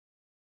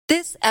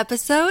This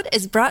episode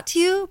is brought to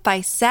you by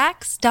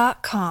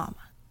Sax.com.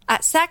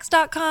 At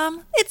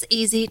Sax.com, it's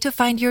easy to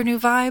find your new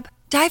vibe.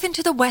 Dive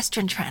into the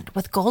Western trend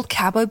with gold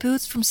cowboy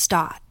boots from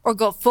Stott, or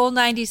go full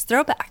 90s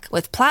throwback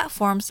with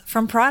platforms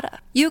from Prada.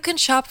 You can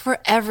shop for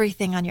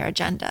everything on your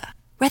agenda,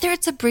 whether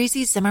it's a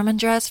breezy Zimmermann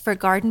dress for a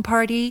garden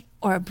party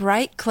or a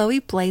bright Chloe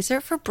blazer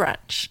for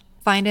brunch.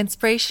 Find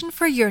inspiration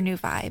for your new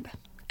vibe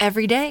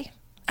every day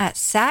at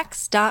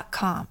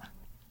Sax.com.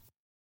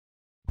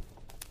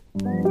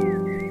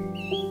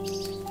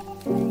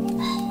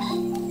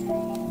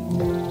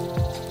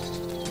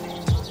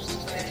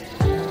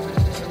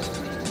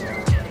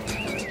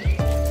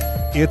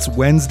 It's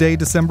Wednesday,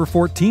 December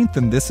 14th,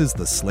 and this is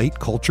the Slate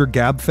Culture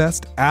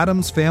Gabfest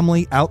Addams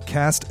Family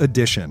Outcast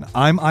Edition.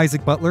 I'm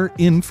Isaac Butler,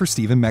 in for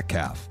Stephen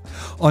Metcalf.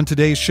 On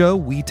today's show,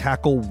 we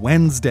tackle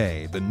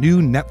Wednesday, the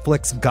new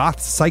Netflix goth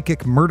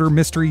psychic murder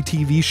mystery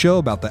TV show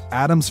about the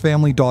Addams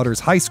Family daughters'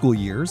 high school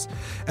years.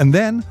 And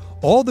then,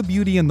 All the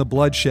Beauty and the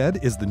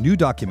Bloodshed is the new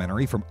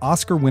documentary from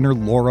Oscar winner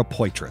Laura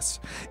Poitras.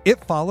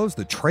 It follows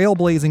the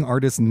trailblazing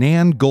artist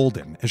Nan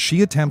Goldin as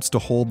she attempts to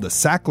hold the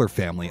Sackler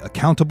family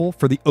accountable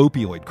for the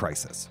opioid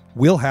crisis.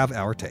 We'll have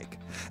our take.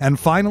 And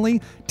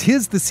finally,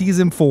 'tis the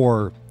season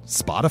for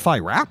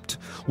Spotify Wrapped?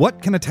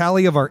 What can a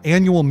tally of our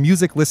annual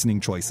music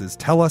listening choices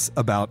tell us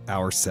about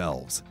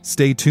ourselves?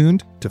 Stay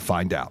tuned to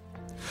find out.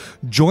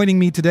 Joining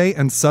me today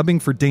and subbing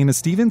for Dana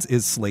Stevens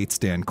is Slate's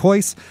Dan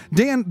Kois.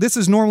 Dan, this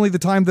is normally the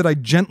time that I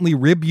gently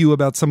rib you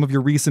about some of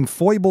your recent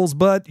foibles,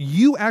 but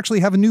you actually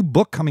have a new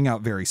book coming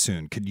out very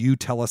soon. Could you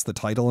tell us the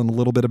title and a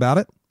little bit about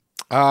it?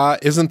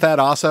 Isn't that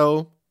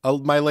also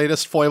my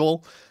latest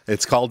foible?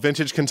 It's called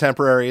Vintage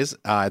Contemporaries.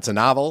 It's a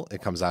novel.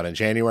 It comes out in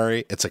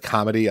January. It's a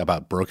comedy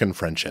about broken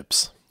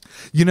friendships.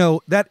 You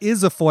know, that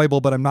is a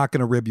foible, but I'm not going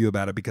to rib you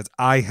about it because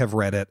I have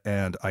read it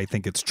and I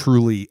think it's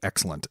truly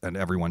excellent and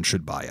everyone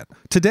should buy it.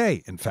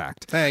 Today, in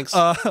fact. Thanks.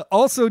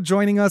 Also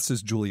joining us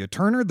is Julia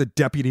Turner, the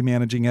deputy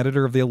managing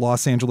editor of the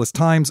Los Angeles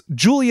Times.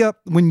 Julia,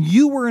 when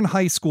you were in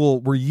high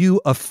school, were you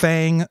a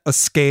fang, a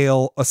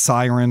scale, a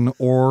siren,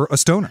 or a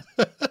stoner?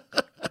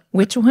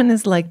 Which one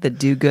is like the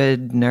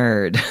do-good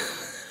nerd?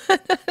 I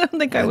don't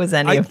think I was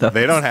any of those.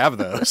 They don't have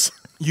those.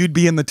 You'd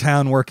be in the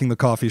town working the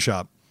coffee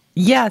shop.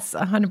 Yes,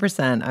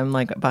 100%. I'm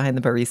like behind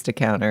the barista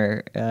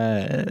counter,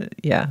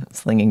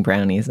 slinging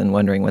brownies and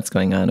wondering what's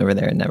going on over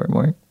there at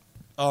Nevermore.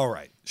 All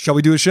right. Shall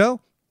we do a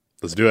show?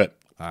 Let's do it.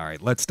 All right,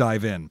 let's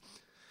dive in.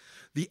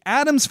 The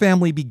Addams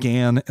Family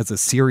began as a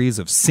series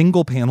of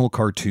single-panel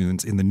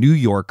cartoons in The New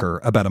Yorker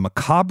about a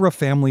macabre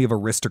family of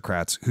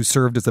aristocrats who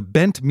served as a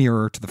bent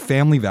mirror to the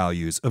family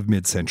values of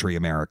mid-century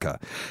America.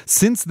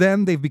 Since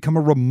then, they've become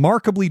a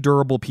remarkably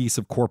durable piece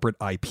of corporate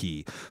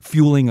IP,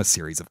 fueling a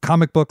series of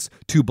comic books,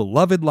 2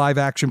 beloved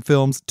live-action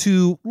films,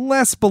 2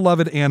 less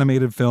beloved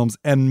animated films,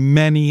 and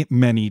many,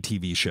 many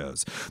TV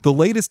shows. The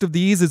latest of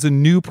these is a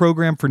new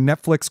program for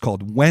Netflix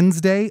called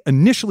Wednesday,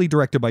 initially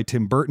directed by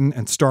Tim Burton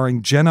and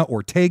starring Jenna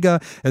Ortega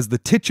as the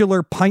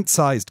titular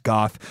pint-sized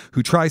goth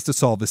who tries to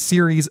solve a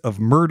series of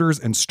murders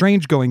and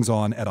strange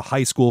goings-on at a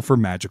high school for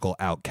magical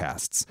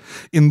outcasts.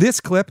 In this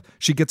clip,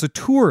 she gets a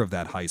tour of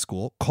that high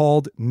school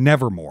called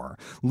Nevermore.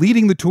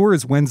 Leading the tour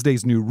is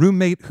Wednesday's new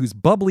roommate, whose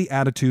bubbly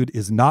attitude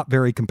is not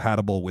very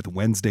compatible with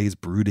Wednesday's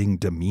brooding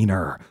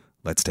demeanor.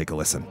 Let's take a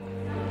listen.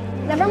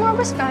 Nevermore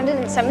was founded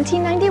in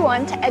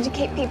 1791 to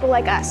educate people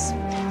like us.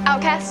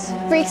 Outcasts,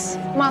 freaks,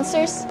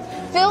 monsters.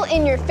 Fill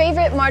in your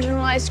favorite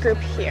marginalized group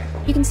here.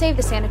 You can save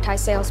the sanitized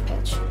sales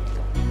pitch.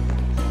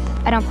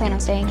 I don't plan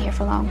on staying here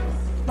for long.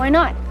 Why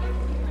not?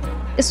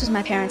 This was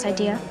my parents'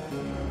 idea.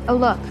 Oh,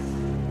 look.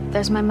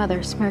 There's my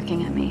mother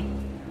smirking at me.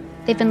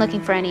 They've been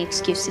looking for any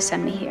excuse to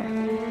send me here.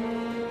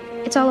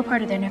 It's all a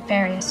part of their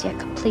nefarious yet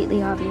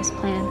completely obvious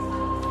plan.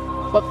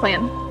 What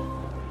plan?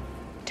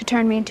 To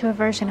turn me into a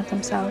version of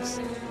themselves.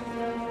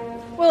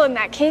 Well, in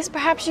that case,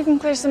 perhaps you can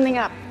clear something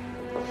up.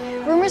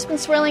 Rumors been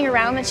swirling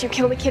around that you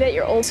killed a kid at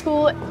your old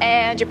school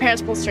and your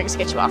parents pulled strings to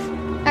get you off.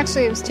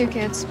 Actually, it was 2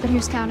 kids, but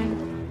who's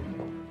counting?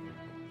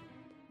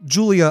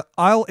 Julia,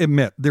 I'll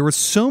admit, there was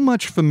so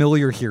much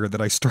familiar here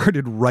that I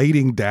started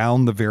writing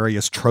down the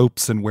various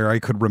tropes and where I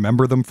could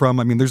remember them from.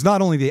 I mean, there's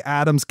not only the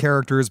Addams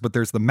characters, but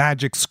there's the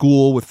magic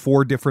school with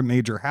 4 different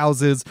major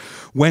houses.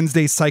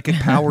 Wednesday's psychic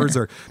powers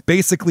are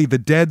basically the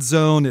dead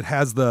zone. It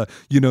has the,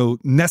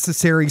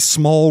 necessary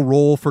small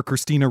role for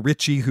Christina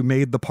Ricci, who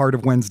made the part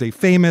of Wednesday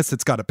famous.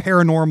 It's got a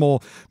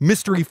paranormal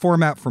mystery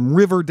format from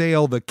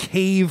Riverdale, the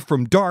cave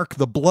from Dark,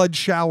 the blood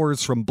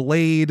showers from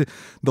Blade,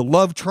 the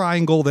love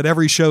triangle that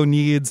every show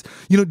needs.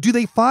 Do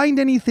they find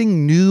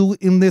anything new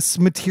in this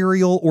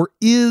material, or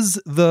is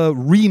the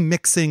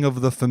remixing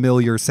of the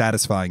familiar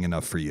satisfying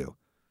enough for you?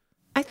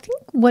 I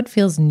think what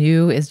feels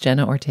new is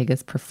Jenna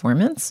Ortega's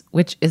performance,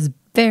 which is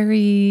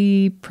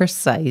very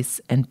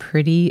precise and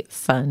pretty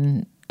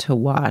fun to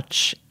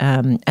watch.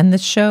 And the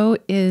show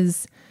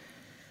is,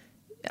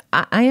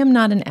 I am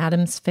not an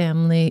Addams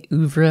Family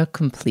oeuvre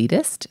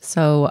completist,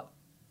 so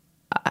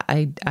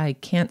I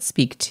can't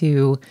speak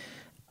to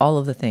all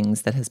of the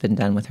things that has been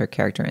done with her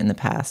character in the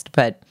past.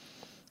 But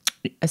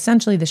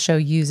essentially the show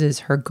uses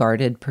her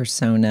guarded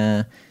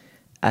persona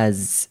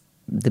as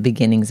the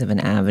beginnings of an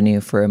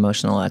avenue for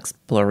emotional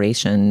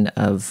exploration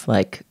of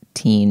like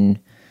teen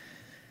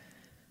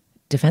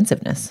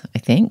defensiveness. I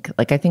think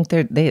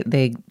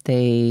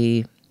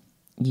they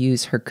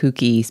use her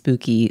kooky,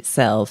 spooky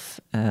self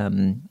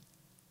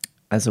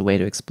as a way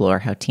to explore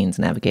how teens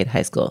navigate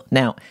high school.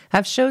 Now,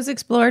 have shows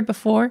explored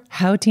before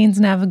how teens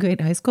navigate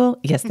high school?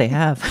 Yes, they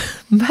have.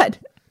 But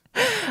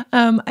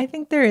I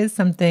think there is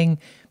something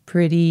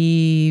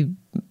pretty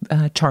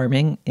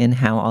charming in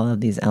how all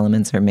of these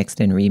elements are mixed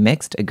and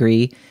remixed.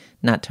 Agree,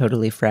 not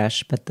totally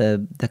fresh, but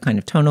the kind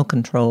of tonal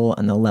control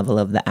and the level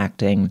of the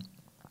acting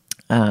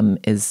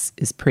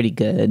is pretty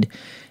good.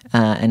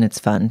 And it's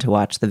fun to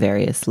watch the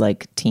various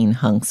like teen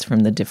hunks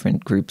from the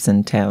different groups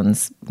and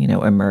towns, you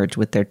know, emerge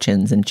with their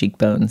chins and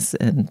cheekbones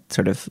and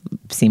sort of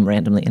seem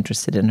randomly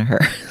interested in her.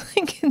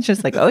 Like, it's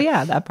just like, oh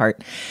yeah, that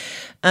part.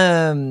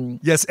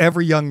 Yes,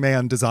 every young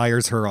man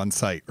desires her on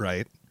sight,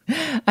 right?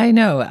 I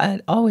know.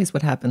 Always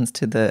what happens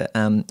to the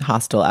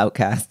hostile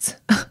outcasts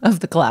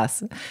of the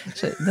class,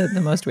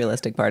 the most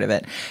realistic part of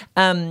it.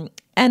 And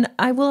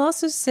I will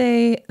also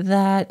say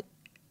that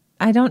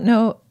I don't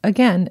know,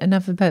 again,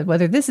 enough about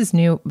whether this is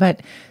new,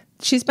 but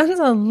she spends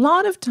a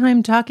lot of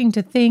time talking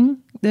to Thing,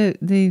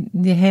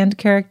 the hand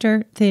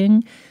character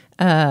Thing,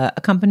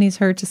 accompanies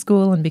her to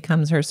school and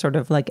becomes her sort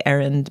of like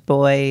errand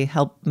boy,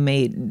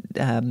 helpmate,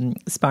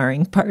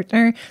 sparring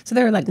partner. So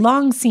there are like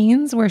long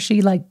scenes where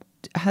she like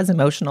has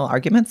emotional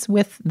arguments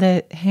with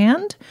the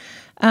hand,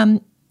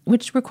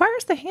 which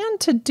requires the hand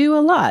to do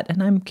a lot.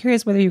 And I'm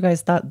curious whether you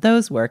guys thought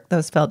those worked.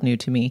 Those felt new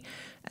to me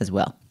as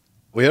well.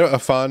 We had a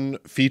fun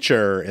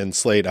feature in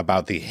Slate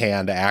about the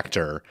hand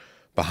actor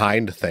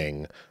behind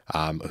Thing,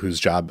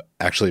 whose job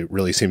actually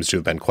really seems to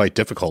have been quite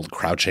difficult,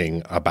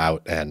 crouching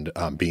about and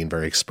being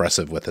very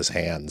expressive with his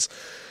hands.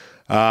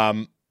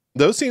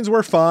 Those scenes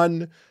were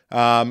fun,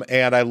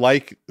 and I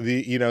like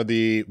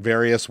the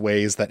various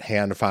ways that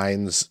hand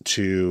finds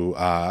to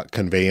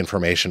convey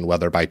information,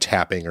 whether by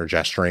tapping or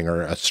gesturing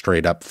or a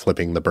straight up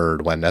flipping the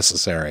bird when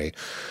necessary.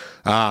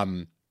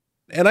 And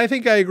I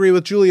think I agree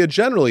with Julia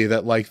generally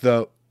that like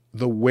the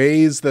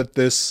ways that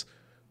this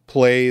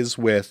plays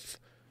with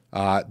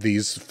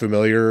these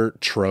familiar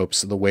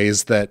tropes, the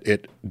ways that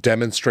it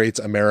demonstrates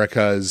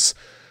America's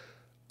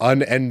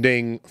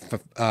unending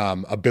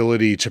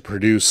ability to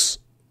produce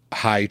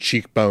high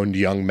cheekboned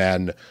young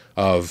men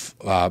of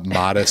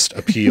modest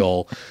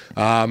appeal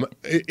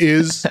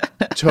is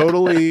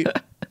totally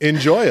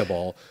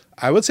enjoyable.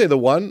 I would say the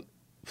one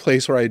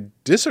place where I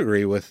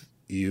disagree with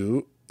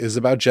you is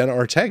about Jenna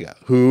Ortega,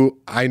 who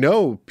I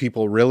know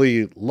people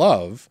really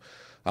love.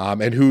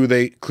 And who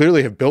they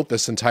clearly have built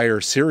this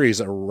entire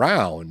series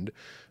around.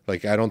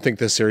 Like, I don't think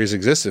this series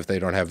exists if they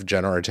don't have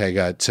Jenna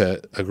Ortega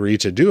to agree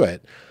to do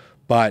it.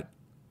 But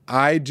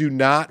I do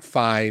not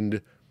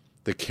find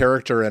the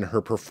character and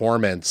her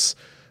performance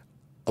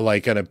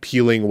like an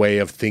appealing way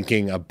of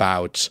thinking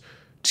about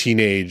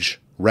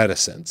teenage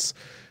reticence.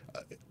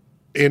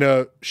 In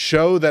a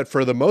show that,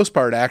 for the most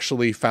part,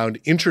 actually found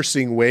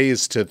interesting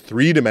ways to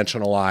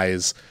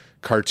three-dimensionalize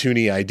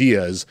cartoony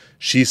ideas,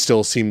 she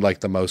still seemed like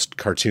the most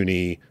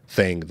cartoony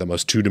thing, the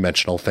most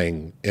two-dimensional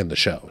thing in the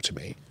show to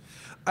me.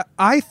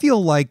 I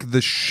feel like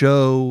the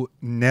show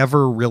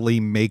never really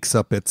makes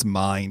up its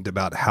mind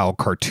about how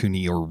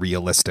cartoony or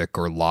realistic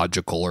or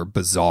logical or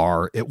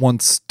bizarre it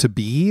wants to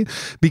be.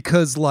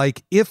 Because,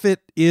 like, if it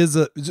is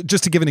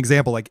just to give an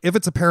example, like if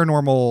it's a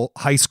paranormal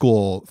high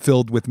school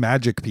filled with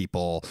magic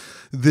people,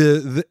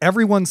 the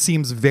everyone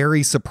seems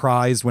very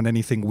surprised when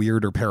anything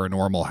weird or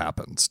paranormal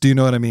happens. Do you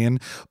know what I mean?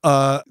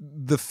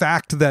 The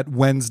fact that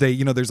Wednesday,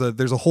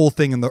 there's a whole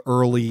thing in the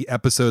early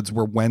episodes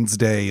where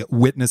Wednesday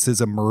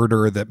witnesses a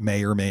murder that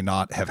may or may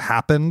not have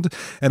happened,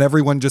 and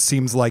everyone just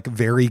seems like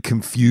very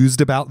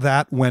confused about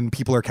that when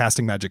people are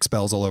casting magic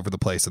spells all over the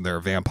place and there are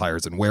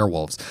vampires and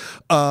werewolves.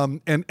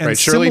 And right,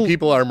 surely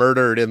people are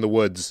murdered in the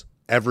woods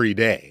every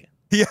day.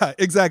 Yeah,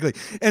 exactly.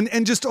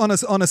 And just on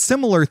a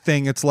similar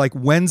thing, it's like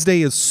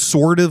Wednesday is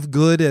sort of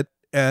good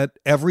at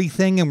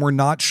everything, and we're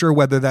not sure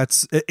whether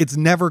it's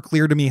never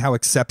clear to me how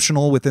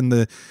exceptional within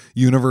the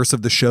universe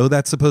of the show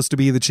that's supposed to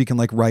be, that she can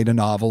like write a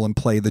novel and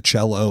play the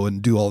cello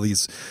and do all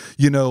these,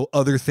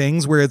 other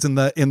things. Whereas in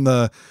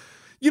the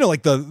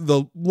like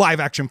the live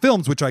action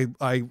films, which I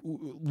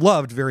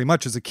loved very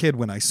much as a kid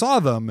when I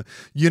saw them,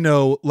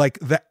 like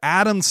the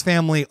Addams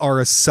Family are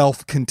a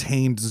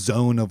self-contained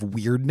zone of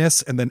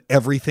weirdness, and then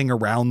everything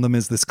around them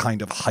is this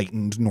kind of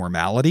heightened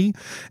normality.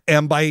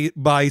 And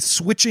by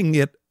switching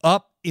it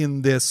up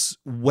in this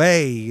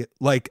way,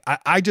 like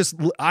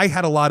I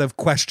had a lot of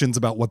questions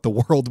about what the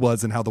world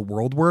was and how the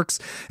world works.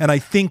 And I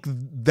think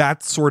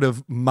that's sort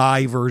of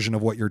my version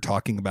of what you're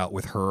talking about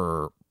with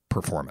her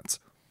performance.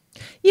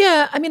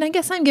 Yeah, I mean, I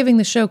guess I'm giving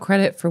the show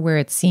credit for where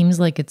it seems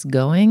like it's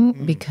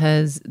going,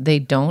 because they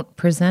don't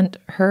present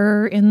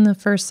her in the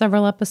first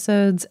several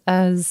episodes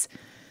as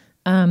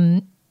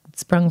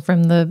sprung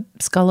from the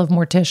skull of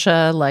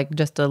Morticia, like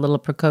just a little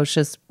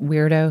precocious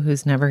weirdo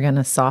who's never going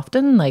to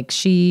soften. Like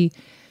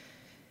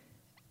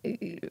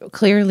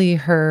clearly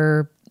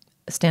her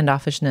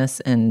standoffishness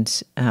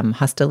and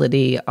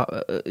hostility,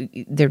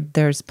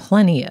 there's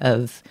plenty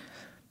of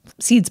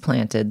seeds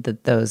planted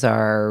that those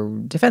are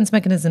defense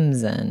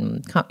mechanisms,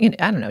 and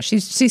I don't know. She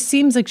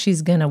seems like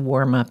she's going to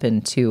warm up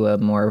into a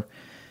more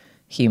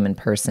human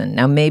person.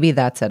 Now, maybe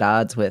that's at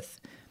odds with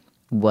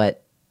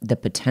what the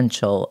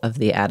potential of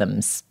the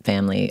Addams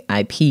Family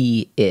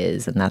IP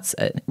is, and that's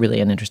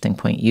really an interesting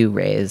point you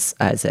raise,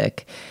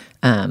 Isaac.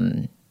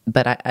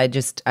 But I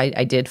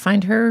did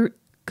find her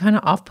kind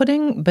of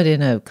off-putting, but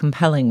in a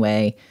compelling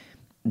way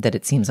that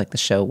it seems like the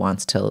show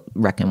wants to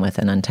reckon with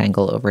and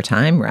untangle over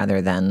time,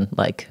 rather than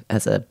like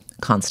as a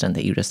constant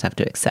that you just have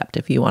to accept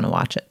if you want to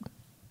watch it.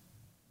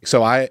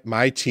 So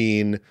my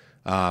teen,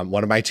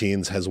 one of my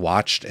teens has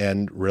watched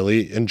and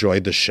really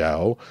enjoyed the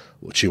show.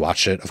 She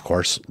watched it, of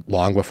course,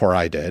 long before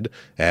I did,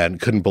 and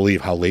couldn't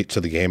believe how late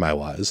to the game I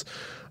was.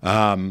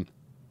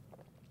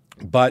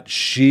 But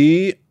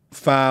she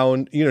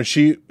found,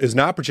 she is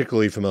not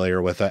particularly familiar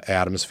with the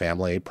Addams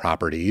Family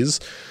properties.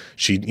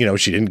 She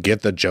didn't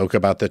get the joke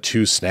about the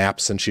 2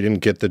 snaps, and she didn't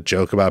get the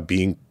joke about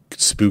being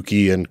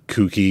spooky and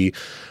kooky.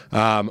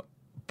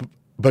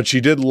 But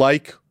she did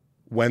like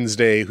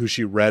Wednesday, who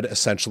she read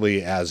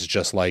essentially as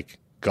just like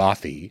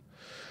gothy.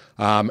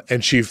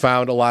 And she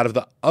found a lot of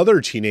the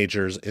other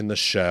teenagers in the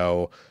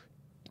show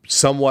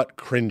somewhat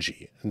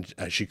cringy.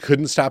 And she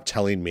couldn't stop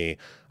telling me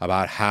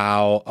about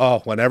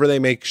how, whenever they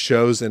make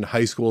shows in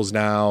high schools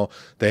now,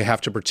 they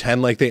have to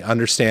pretend like they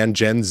understand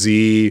Gen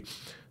Z.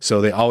 So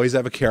they always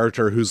have a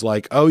character who's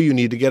like, oh, you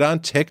need to get on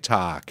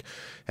TikTok.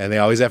 And they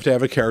always have to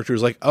have a character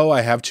who's like, oh,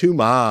 I have 2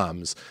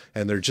 moms.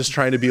 And they're just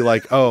trying to be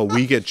like, oh,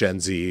 we get Gen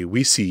Z.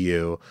 We see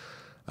you.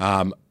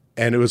 And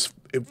it was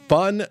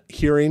fun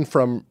hearing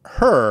from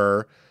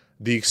her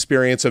the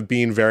experience of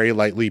being very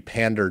lightly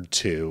pandered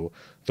to,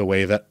 the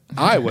way that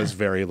I was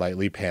very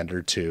lightly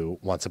pandered to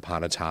once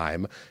upon a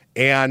time,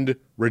 and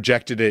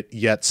rejected it,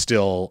 yet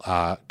still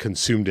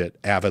consumed it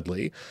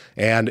avidly.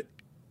 And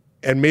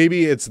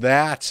maybe it's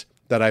that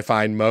I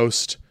find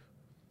most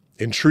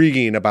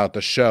intriguing about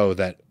the show,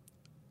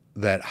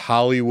 that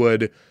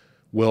Hollywood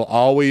will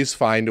always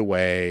find a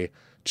way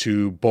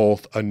to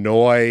both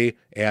annoy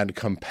and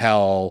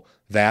compel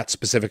that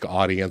specific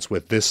audience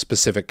with this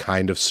specific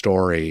kind of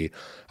story.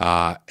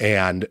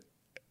 And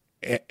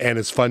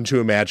it's fun to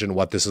imagine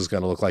what this is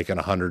going to look like in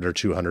 100 or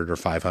 200 or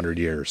 500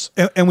 years.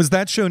 And was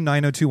that show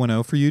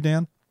 90210 for you,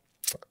 Dan?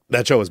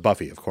 That show was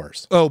Buffy, of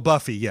course. Oh,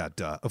 Buffy. Yeah,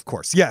 duh. Of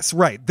course. Yes,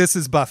 right. This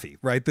is Buffy,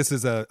 right? This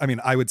is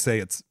I would say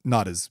it's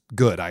not as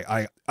good.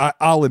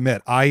 I'll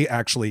admit, I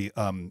actually,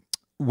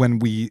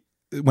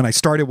 when I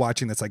started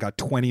watching this, I got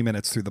 20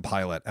 minutes through the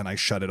pilot and I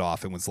shut it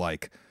off and was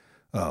like,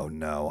 oh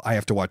no, I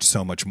have to watch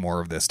so much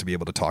more of this to be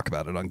able to talk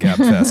about it on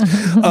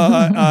GabFest.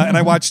 And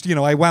I watched,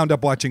 I wound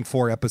up watching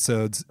 4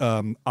 episodes,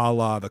 a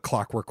la the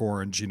Clockwork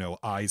Orange,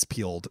 eyes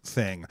peeled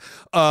thing.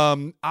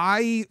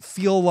 I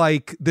feel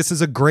like this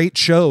is a great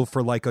show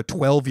for like a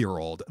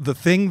 12-year-old, the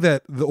thing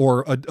that,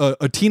 or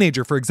a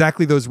teenager, for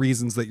exactly those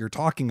reasons that you're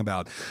talking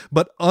about.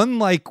 But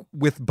unlike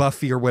with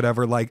Buffy or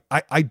whatever, like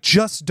I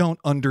just don't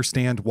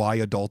understand why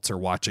adults are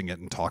watching it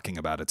and talking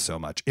about it so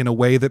much in a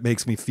way that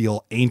makes me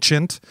feel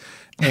ancient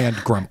and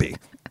grumpy.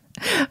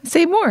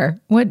 Say more.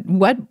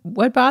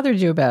 What bothered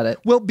you about it?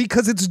 Well,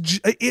 because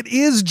it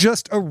is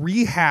just a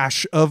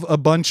rehash of a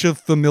bunch of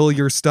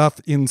familiar stuff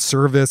in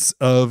service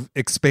of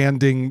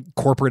expanding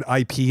corporate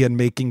IP and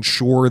making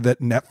sure that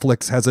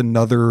Netflix has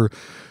another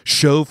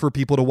show for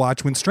people to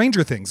watch when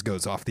Stranger Things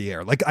goes off the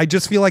air. Like, I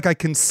just feel like I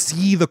can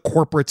see the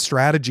corporate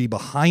strategy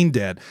behind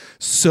it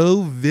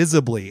so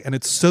visibly, and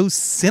it's so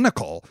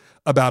cynical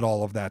about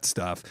all of that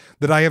stuff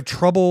that I have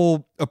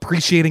trouble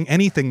appreciating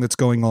anything that's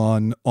going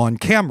on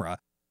camera.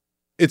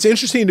 It's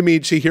interesting to me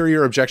to hear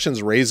your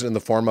objections raised in the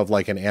form of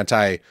like an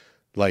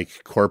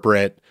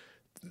corporate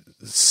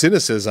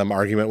cynicism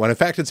argument, when in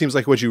fact it seems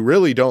like what you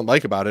really don't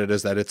like about it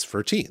is that it's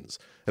for teens.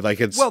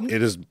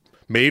 It is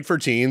made for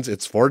teens.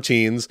 It's for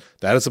teens.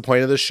 That is the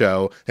point of the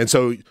show. And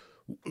so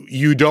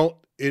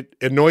it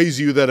annoys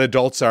you that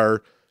adults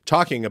are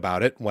talking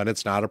about it when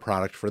it's not a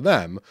product for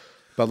them.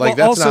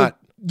 But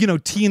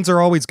teens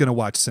are always going to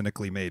watch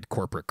cynically made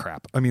corporate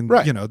crap. I mean,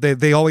 right.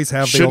 They always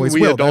have. Shouldn't they always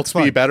we will. adults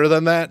be better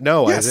than that?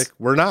 No, yes. Isaac,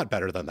 we're not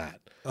better than that.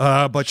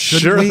 But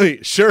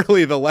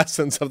surely the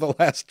lessons of the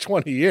last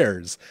 20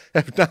 years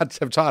have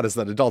taught us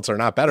that adults are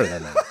not better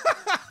than that.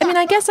 I mean,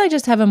 I guess I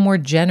just have a more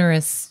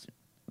generous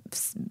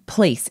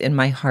place in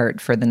my heart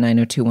for the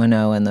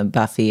 90210 and the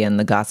Buffy and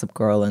the Gossip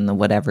Girl and the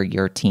whatever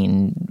your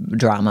teen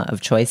drama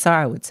of choice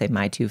are. I would say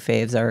my 2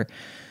 faves are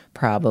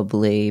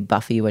probably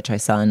Buffy, which I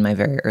saw in my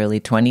very early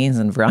 20s,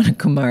 and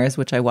Veronica Mars,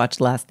 which I watched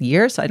last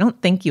year. So I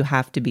don't think you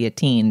have to be a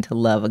teen to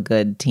love a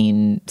good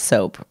teen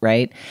soap,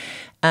 right?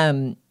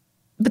 But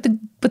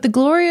the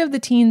glory of the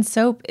teen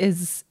soap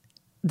is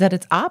that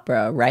it's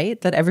opera, right?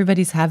 That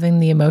everybody's having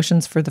the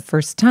emotions for the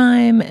first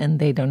time and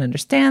they don't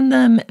understand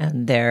them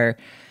and they're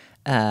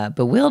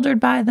bewildered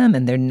by them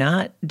and they're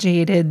not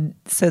jaded.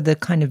 So the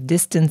kind of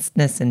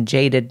distancedness and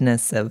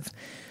jadedness of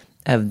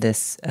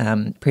this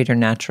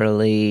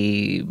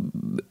preternaturally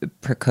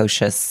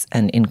precocious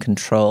and in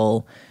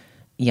control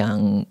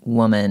young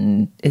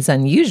woman is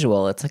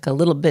unusual. It's like a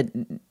little bit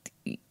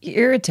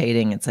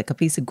irritating. It's like a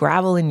piece of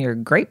gravel in your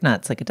grape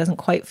nuts. Like it doesn't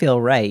quite feel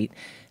right.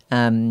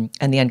 And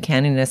the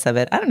uncanniness of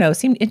it, I don't know,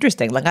 seemed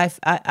interesting. Like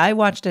I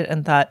watched it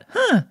and thought,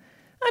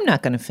 I'm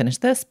not going to finish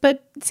this,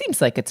 but it seems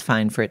like it's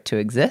fine for it to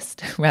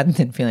exist, rather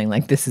than feeling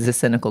like this is a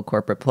cynical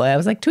corporate play. I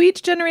was like, to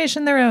each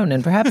generation their own,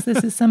 and perhaps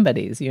this is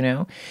somebody's, you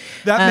know?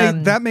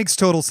 That makes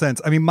total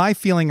sense. I mean, my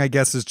feeling, I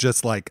guess, is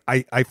just like,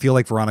 I feel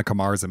like Veronica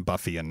Mars and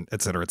Buffy and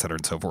et cetera,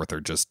 and so forth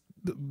are just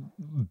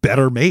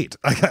better made,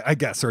 I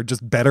guess, or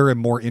just better and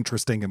more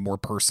interesting and more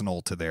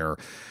personal to their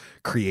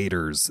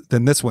creators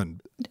than this one.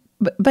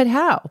 But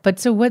how? But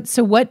so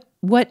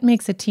what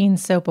makes a teen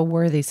soap a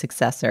worthy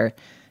successor?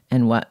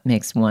 And what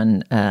makes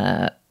one,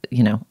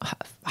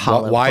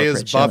 hollow? Why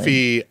is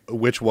Buffy,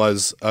 which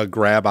was a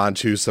grab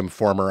onto some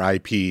former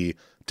IP,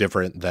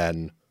 different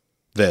than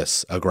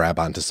this, a grab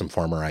onto some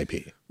former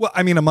IP? Well,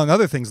 I mean, among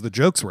other things, the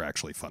jokes were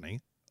actually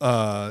funny.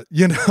 I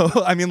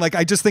mean, like,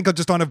 I just think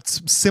just on a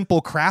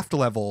simple craft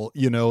level,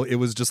 it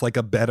was just like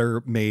a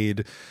better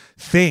made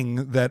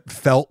thing that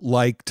felt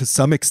like, to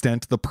some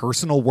extent, the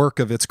personal work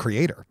of its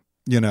creator.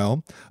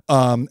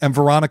 And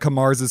Veronica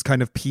Mars's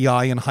kind of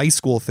PI in high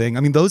school thing. I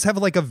mean, those have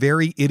like a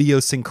very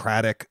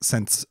idiosyncratic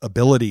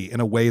sensibility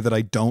in a way that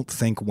I don't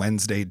think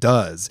Wednesday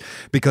does,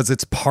 because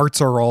its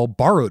parts are all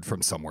borrowed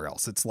from somewhere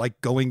else. It's like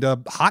going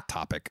to Hot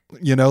Topic,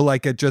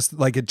 like it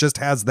just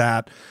has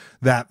that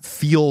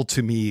feel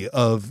to me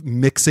of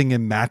mixing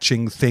and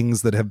matching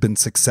things that have been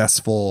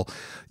successful,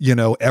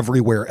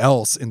 everywhere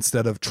else,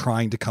 instead of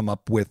trying to come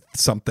up with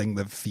something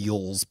that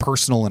feels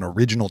personal and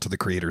original to the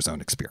creator's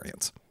own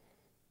experience.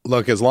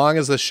 Look, as long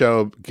as the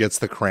show gets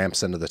the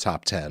Cramps into the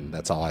top 10,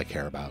 that's all I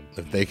care about.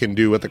 If they can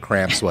do with the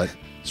Cramps what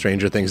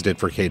Stranger Things did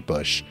for Kate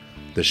Bush,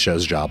 this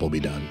show's job will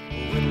be done.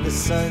 When the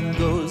sun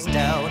goes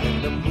down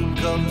and the moon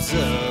comes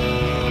up,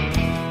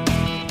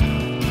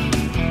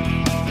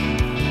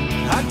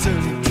 I turn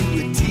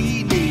into a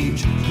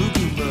teenage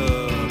hoodoo.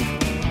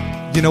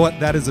 You know what?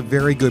 That is a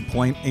very good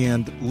point.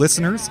 And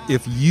listeners,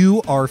 if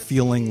you are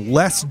feeling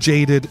less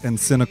jaded and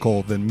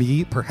cynical than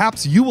me,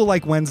 perhaps you will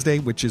like Wednesday,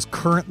 which is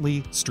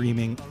currently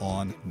streaming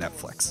on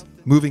Netflix.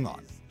 Moving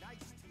on.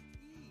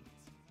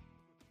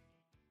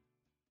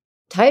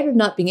 Tired of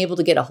not being able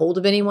to get a hold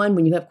of anyone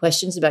when you have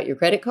questions about your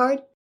credit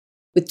card?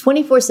 With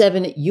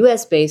 24/7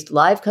 US-based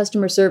live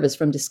customer service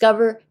from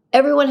Discover,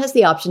 everyone has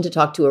the option to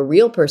talk to a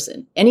real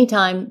person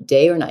anytime,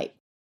 day or night.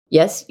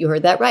 Yes, you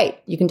heard that right.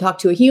 You can talk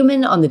to a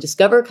human on the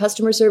Discover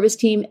customer service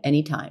team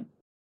anytime.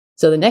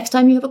 So the next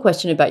time you have a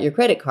question about your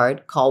credit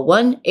card, call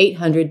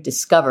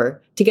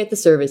 1-800-DISCOVER to get the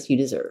service you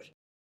deserve.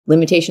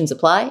 Limitations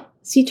apply.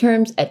 See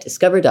terms at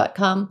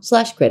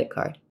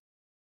discover.com/creditcard.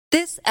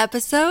 This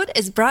episode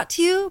is brought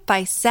to you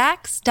by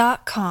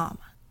Saks.com.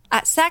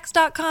 At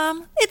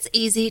Saks.com, it's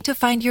easy to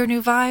find your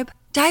new vibe.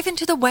 Dive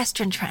into the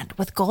Western trend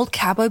with gold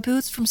cowboy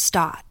boots from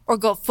Stott, or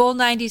go full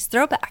 90s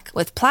throwback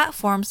with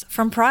platforms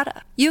from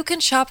Prada. You can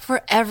shop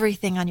for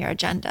everything on your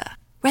agenda,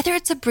 whether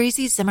it's a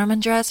breezy Zimmermann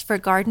dress for a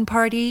garden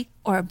party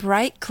or a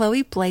bright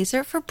Chloe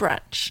blazer for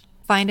brunch.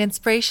 Find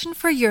inspiration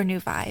for your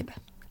new vibe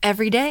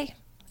every day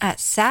at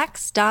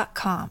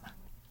Saks.com.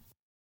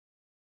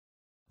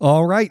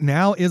 All right,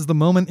 now is the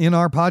moment in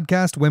our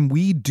podcast when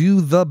we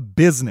do the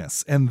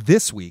business. And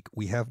this week,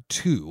 we have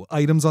 2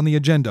 items on the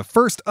agenda.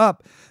 First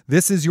up,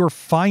 this is your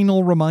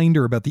final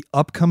reminder about the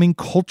upcoming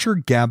Culture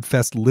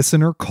Gabfest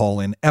listener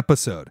call-in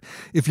episode.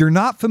 If you're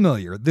not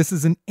familiar, this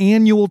is an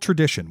annual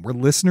tradition where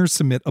listeners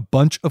submit a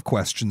bunch of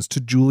questions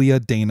to Julia,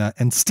 Dana,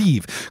 and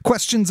Steve.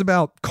 Questions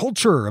about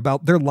culture,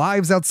 about their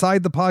lives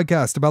outside the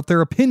podcast, about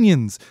their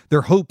opinions,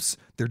 their hopes,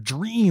 their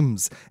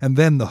dreams, and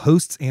then the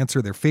hosts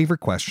answer their favorite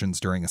questions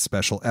during a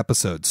special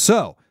episode.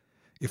 So,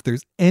 if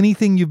there's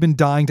anything you've been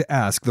dying to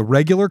ask the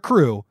regular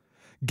crew,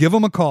 give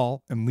them a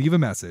call and leave a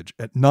message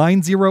at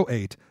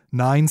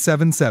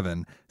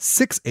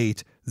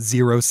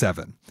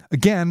 908-977-6807.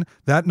 Again,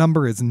 that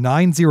number is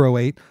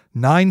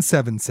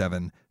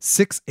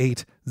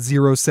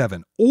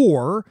 908-977-6807.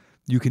 Or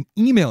you can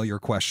email your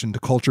question to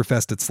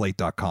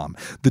culturefest@slate.com.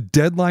 The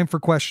deadline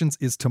for questions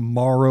is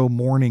tomorrow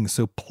morning,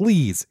 so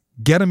please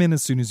get them in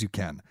as soon as you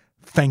can.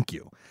 Thank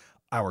you.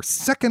 Our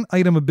second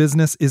item of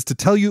business is to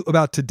tell you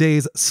about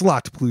today's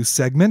Slot Plus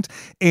segment.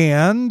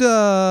 And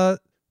to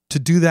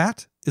do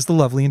that is the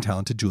lovely and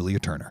talented Julia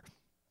Turner.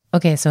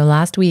 Okay, so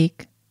last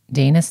week,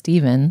 Dana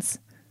Stevens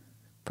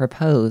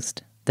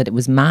proposed that it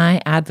was my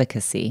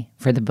advocacy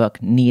for the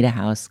book Need a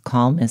House,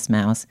 Call Miss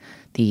Mouse,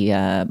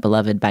 the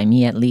beloved, by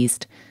me at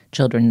least,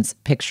 children's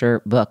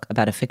picture book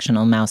about a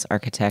fictional mouse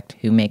architect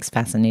who makes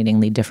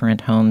fascinatingly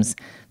different homes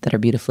that are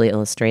beautifully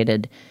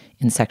illustrated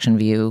in section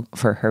view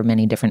for her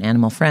many different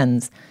animal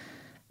friends,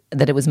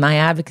 that it was my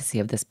advocacy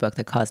of this book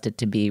that caused it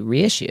to be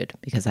reissued,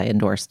 because I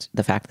endorsed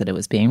the fact that it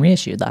was being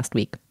reissued last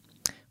week.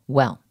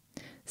 Well,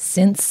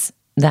 since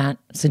that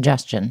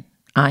suggestion,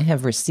 I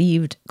have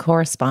received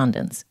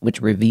correspondence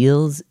which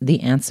reveals the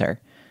answer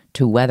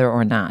to whether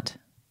or not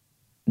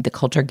the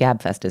Culture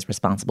Gabfest is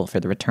responsible for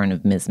the return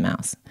of Ms.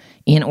 Mouse.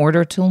 In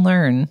order to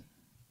learn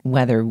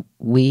whether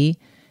we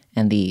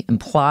and the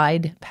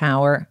implied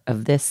power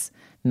of this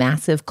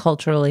massive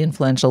culturally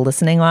influential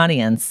listening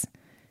audience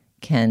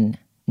can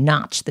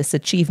notch this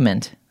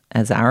achievement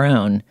as our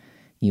own,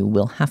 you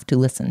will have to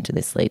listen to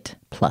the Slate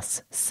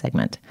Plus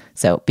segment.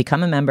 So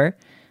become a member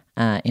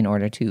in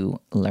order to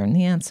learn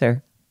the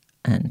answer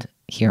and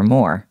hear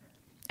more,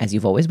 as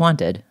you've always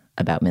wanted,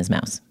 about Ms.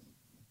 Mouse.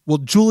 Well,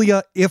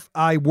 Julia, if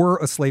I were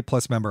a Slate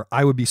Plus member,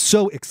 I would be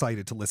so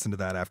excited to listen to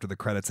that after the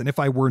credits. And if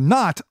I were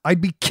not, I'd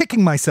be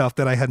kicking myself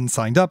that I hadn't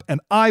signed up, and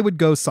I would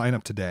go sign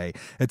up today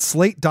at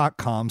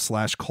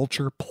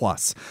slate.com/culture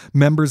plus.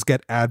 Members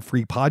get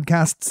ad-free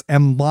podcasts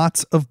and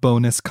lots of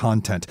bonus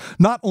content.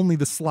 Not only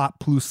the Slot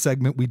Plus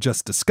segment we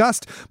just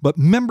discussed, but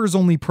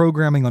members-only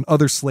programming on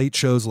other Slate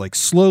shows like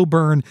Slow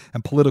Burn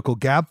and Political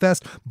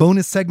Gabfest,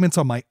 bonus segments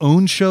on my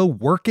own show,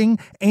 Working,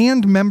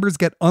 and members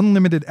get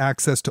unlimited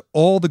access to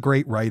all the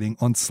great writing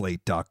on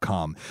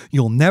slate.com.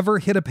 You'll never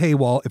hit a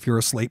paywall if you're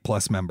a Slate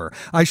Plus member.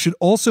 I should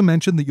also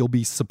mention that you'll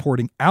be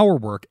supporting our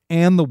work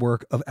and the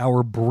work of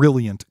our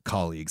brilliant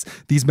colleagues.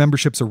 These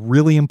memberships are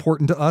really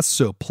important to us,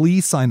 so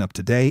please sign up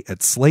today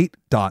at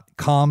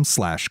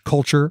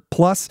slate.com/culture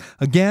plus.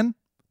 Again,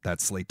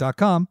 that's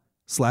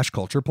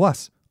slate.com/culture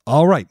plus.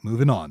 All right,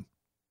 moving on.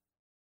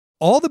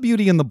 All the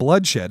Beauty and the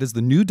Bloodshed is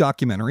the new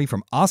documentary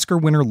from Oscar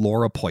winner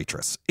Laura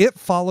Poitras. It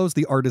follows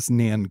the artist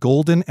Nan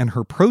Goldin and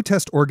her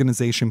protest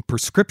organization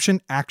Prescription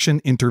Action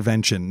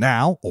Intervention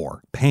Now,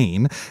 or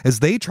PAIN,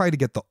 as they try to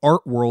get the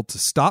art world to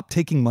stop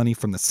taking money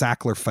from the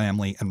Sackler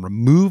family and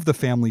remove the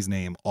family's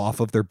name off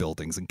of their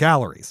buildings and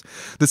galleries.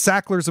 The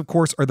Sacklers, of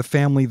course, are the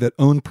family that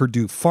own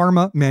Purdue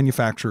Pharma,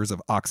 manufacturers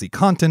of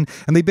OxyContin,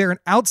 and they bear an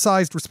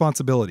outsized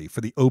responsibility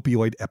for the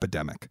opioid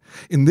epidemic.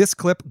 In this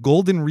clip,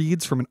 Goldin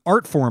reads from an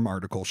Artforum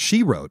article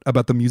she wrote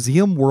about the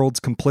museum world's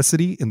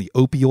complicity in the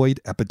opioid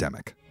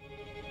epidemic.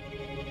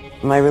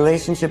 My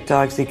relationship to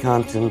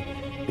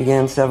OxyContin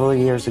began several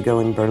years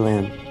ago in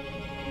Berlin.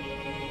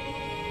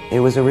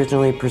 It was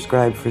originally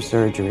prescribed for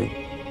surgery.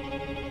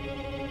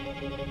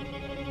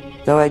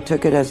 Though I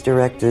took it as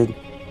directed,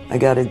 I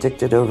got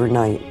addicted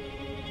overnight.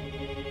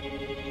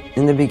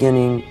 In the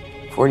beginning,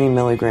 40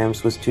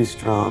 milligrams was too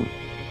strong,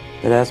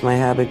 but as my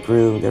habit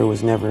grew, there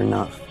was never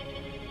enough.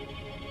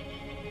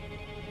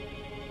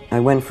 I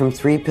went from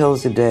 3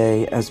 pills a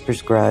day as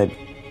prescribed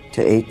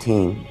to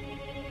 18.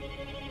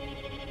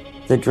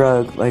 The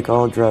drug, like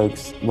all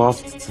drugs,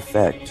 lost its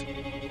effect,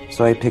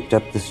 so I picked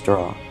up the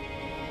straw.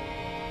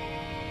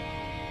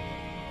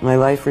 My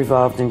life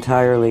revolved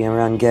entirely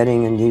around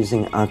getting and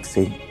using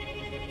Oxy.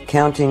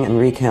 Counting and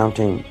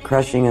recounting,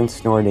 crushing and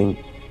snorting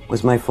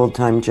was my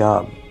full-time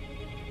job.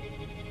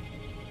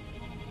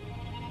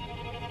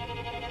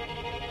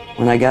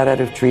 When I got out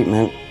of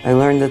treatment, I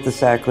learned that the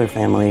Sackler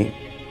family,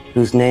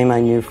 whose name I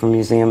knew from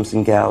museums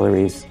and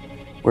galleries,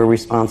 were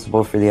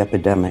responsible for the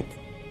epidemic.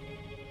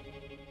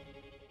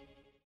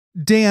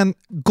 Dan,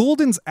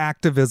 Goldin's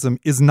activism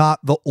is not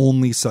the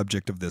only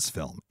subject of this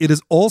film. It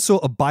is also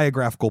a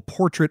biographical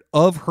portrait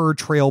of her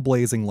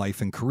trailblazing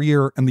life and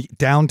career and the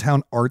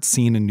downtown art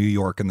scene in New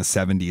York in the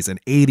 70s and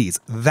 80s.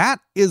 That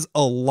is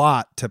a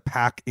lot to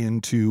pack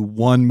into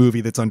one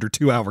movie that's under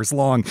 2 hours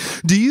long.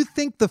 Do you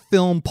think the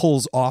film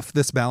pulls off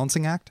this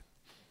balancing act?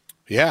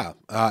 Yeah.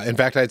 In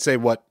fact, I'd say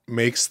what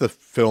makes the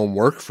film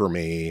work for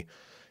me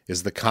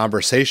is the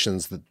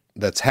conversations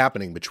that's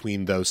happening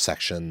between those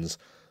sections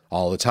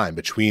all the time,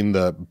 between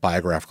the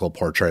biographical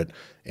portrait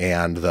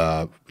and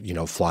the,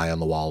 fly on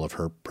the wall of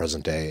her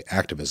present day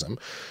activism.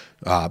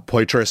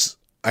 Poitras,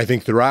 I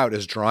think throughout,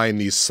 is drawing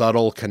these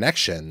subtle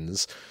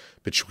connections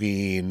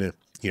between,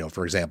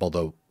 for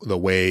example, the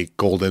way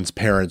Goldin's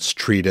parents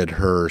treated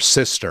her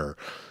sister,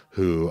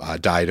 who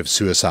died of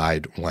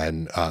suicide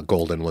when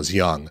Goldin was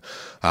young,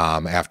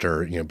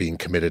 after being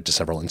committed to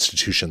several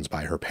institutions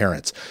by her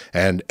parents,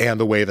 and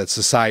the way that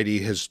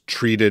society has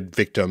treated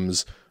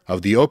victims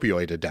of the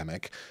opioid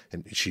epidemic.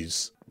 And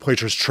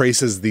Poitras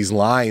traces these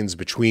lines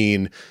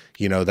between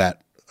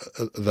that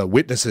the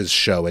Witnesses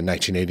show in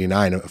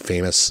 1989, a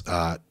famous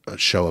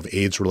show of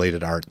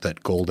AIDS-related art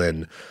that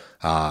Goldin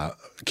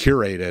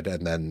curated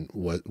and then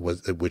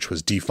which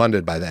was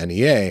defunded by the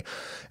NEA,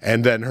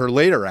 and then her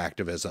later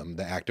activism,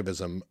 the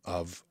activism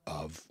of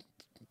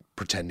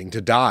pretending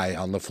to die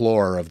on the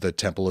floor of the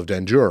Temple of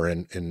Dendur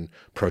in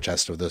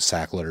protest of the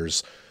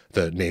Sacklers,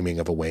 the naming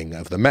of a wing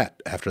of the Met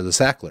after the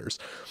Sacklers.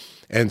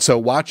 And so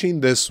watching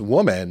this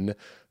woman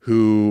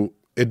who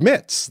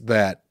admits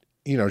that,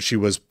 she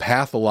was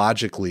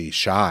pathologically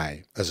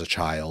shy as a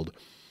child,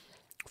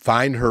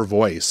 find her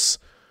voice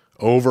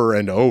over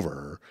and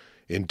over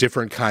in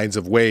different kinds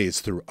of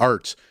ways through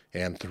art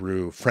and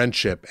through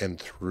friendship and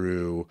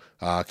through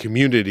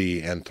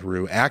community and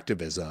through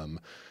activism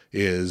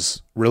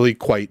is really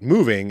quite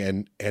moving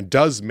and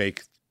does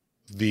make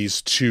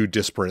these two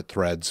disparate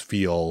threads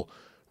feel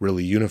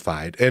really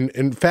unified. And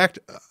in fact,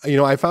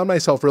 I found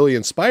myself really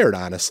inspired,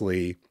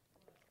 honestly,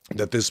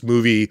 that this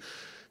movie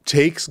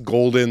takes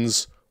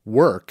Goldin's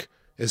work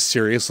as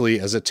seriously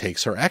as it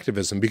takes her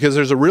activism, because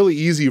there's a really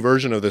easy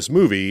version of this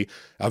movie,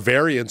 a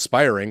very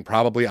inspiring,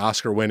 probably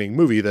Oscar-winning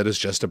movie that is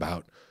just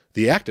about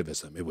the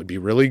activism. It would be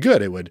really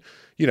good. It would,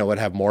 would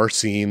have more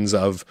scenes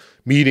of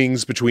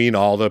meetings between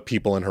all the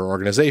people in her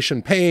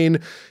organization, PAIN.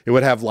 It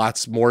would have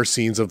lots more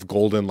scenes of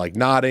Golden like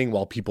nodding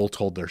while people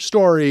told their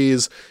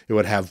stories. It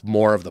would have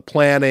more of the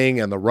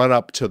planning and the run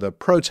up to the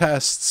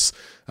protests.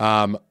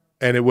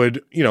 And it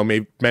would,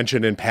 maybe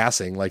mention in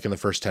passing, like in the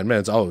first 10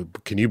 minutes, oh,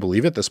 can you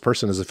believe it? This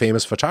person is a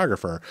famous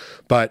photographer.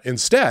 But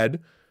instead,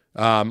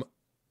 I'm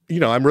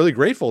really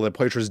grateful that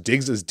Poitras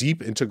digs as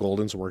deep into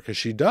Golden's work as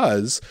she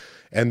does,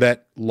 and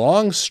that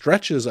long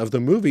stretches of the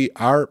movie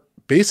are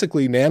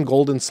basically Nan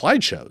Golden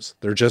slideshows.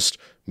 They're just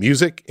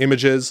music,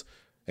 images,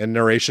 and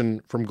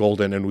narration from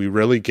Golden, and we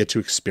really get to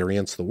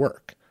experience the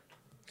work.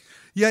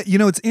 Yeah,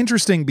 it's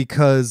interesting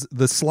because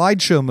the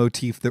slideshow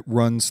motif that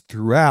runs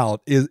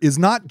throughout is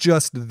not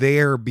just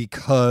there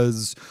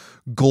because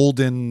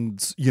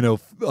Golden's,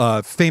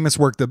 famous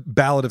work, The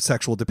Ballad of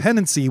Sexual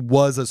Dependency,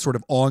 was a sort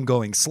of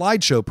ongoing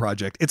slideshow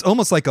project. It's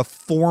almost like a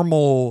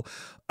formal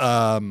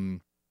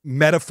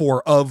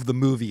metaphor of the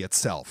movie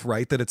itself,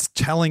 right? That it's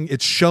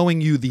showing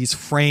you these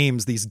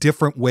frames, these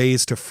different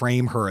ways to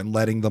frame her and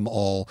letting them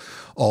all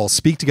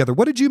speak together.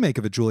 What did you make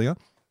of it, Julia?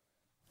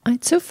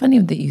 It's so funny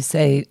that you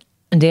say,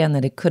 Dan,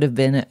 that it could have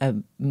been a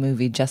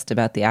movie just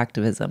about the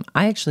activism.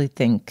 I actually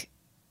think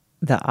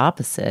the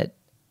opposite,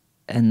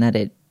 and that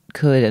it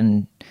could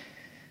and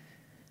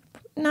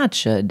not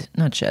should.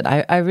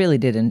 I really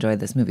did enjoy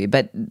this movie,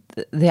 but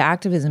the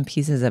activism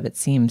pieces of it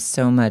seem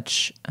so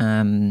much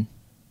kind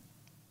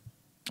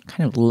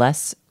of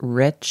less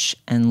rich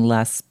and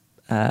less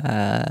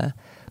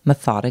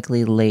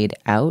methodically laid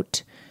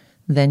out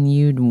than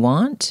you'd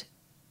want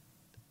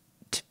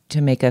to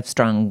make a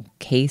strong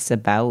case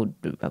about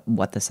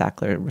what the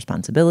Sackler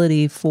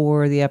responsibility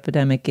for the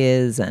epidemic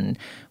is and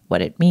what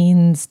it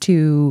means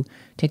to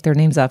take their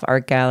names off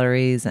art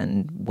galleries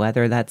and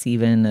whether that's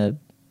even a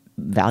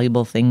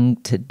valuable thing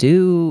to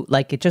do.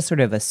 Like, it just sort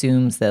of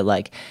assumes that,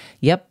 like,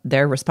 yep,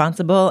 they're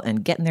responsible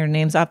and getting their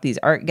names off these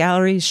art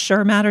galleries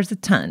sure matters a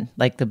ton.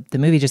 Like, the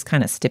movie just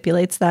kind of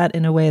stipulates that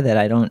in a way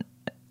that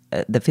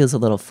that feels a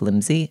little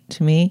flimsy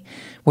to me,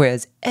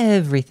 whereas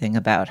everything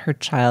about her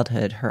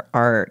childhood, her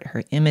art,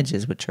 her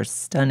images, which are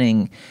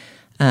stunning.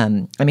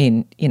 I'm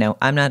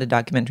not a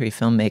documentary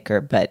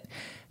filmmaker, but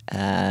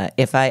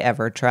if I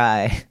ever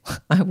try,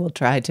 I will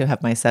try to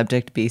have my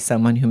subject be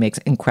someone who makes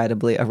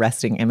incredibly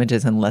arresting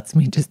images and lets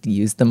me just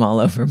use them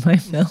all over my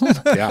film.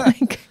 Yeah.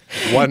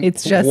 One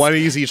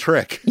easy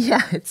trick.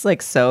 Yeah, it's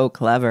like so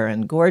clever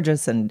and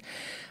gorgeous and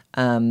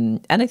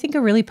I think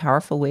a really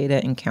powerful way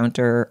to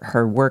encounter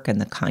her work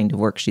and the kind of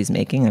work she's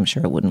making. I'm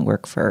sure it wouldn't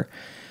work for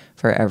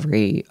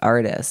every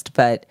artist,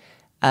 but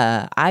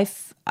I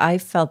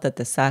felt that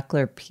the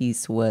Sackler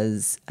piece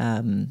was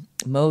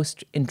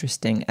most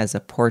interesting as a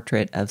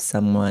portrait of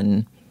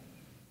someone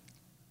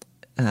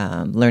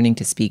learning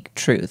to speak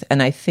truth.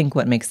 And I think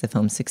what makes the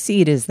film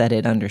succeed is that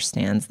it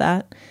understands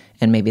that,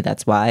 and maybe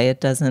that's why it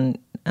doesn't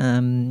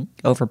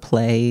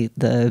overplay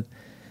the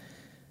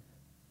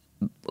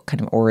kind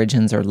of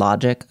origins or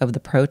logic of the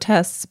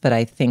protests. But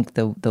I think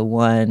the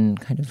one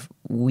kind of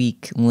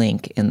weak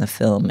link in the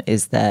film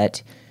is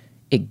that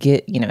it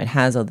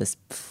has all this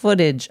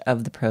footage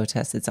of the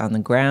protests. It's on the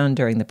ground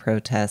during the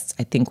protests.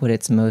 I think what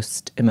it's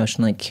most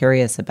emotionally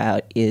curious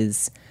about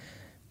is,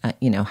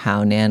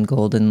 how Nan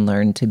Golden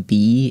learned to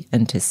be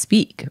and to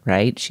speak,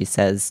 right? She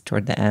says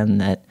toward the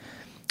end that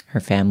her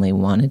family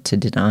wanted to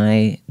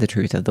deny the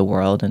truth of the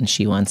world, and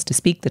she wants to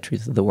speak the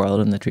truth of the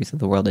world, and the truth of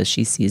the world as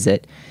she sees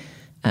it.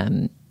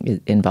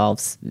 It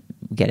involves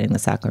getting the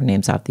Sackler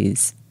names off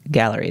these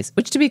galleries,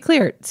 which, to be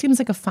clear, it seems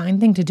like a fine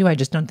thing to do. I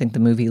just don't think the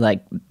movie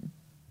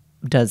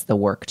does the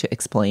work to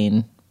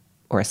explain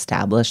or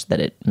establish that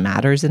it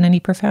matters in any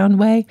profound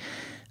way.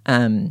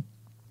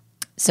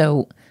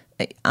 So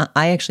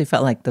I actually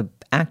felt like the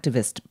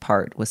activist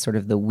part was sort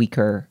of the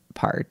weaker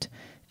part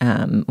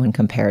when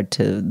compared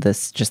to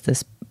this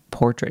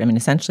portrait. I mean,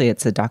 essentially,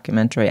 it's a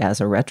documentary as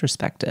a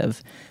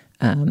retrospective.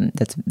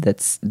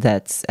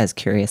 That's as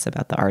curious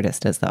about the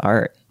artist as the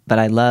art. But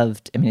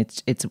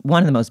it's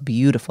one of the most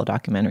beautiful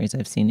documentaries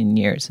I've seen in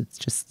years. It's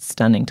just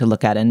stunning to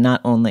look at, and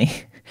not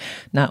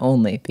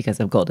only because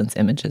of Golden's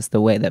images,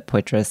 the way that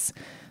Poitras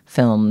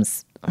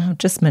films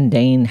just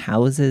mundane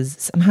houses.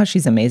 Somehow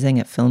she's amazing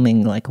at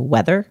filming like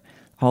weather.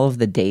 All of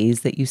the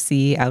days that you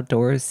see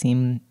outdoors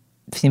seem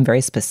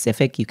very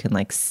specific. You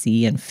can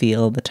see and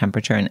feel the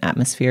temperature and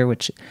atmosphere,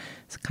 which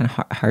is kind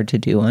of hard to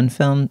do on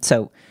film.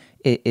 So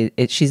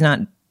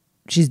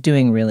she's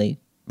doing really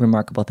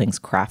remarkable things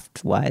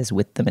craft-wise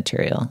with the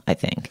material, I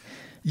think.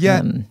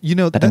 Yeah,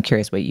 but I'm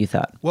curious what you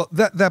thought. Well,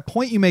 that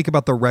point you make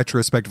about the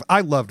retrospective,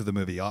 I loved the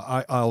movie,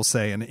 I'll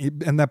say,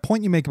 and that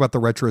point you make about the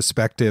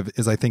retrospective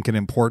is, I think, an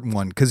important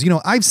one, because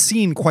I've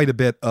seen quite a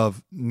bit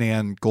of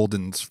Nan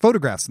Golden's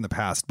photographs in the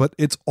past, but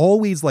it's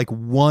always like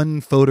one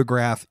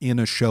photograph in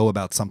a show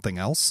about something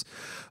else.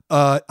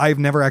 I've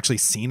never actually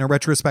seen a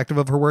retrospective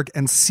of her work,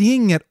 and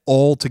seeing it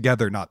all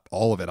together, not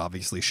all of it,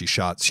 obviously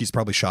she's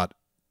probably shot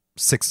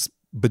 6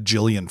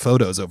 bajillion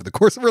photos over the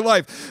course of her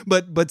life,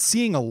 but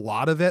seeing a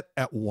lot of it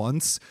at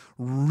once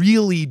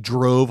really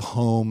drove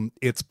home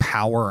its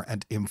power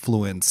and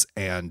influence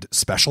and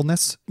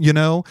specialness,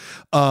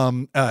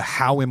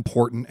 how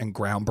important and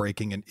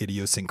groundbreaking and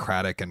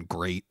idiosyncratic and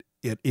great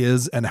it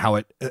is, and how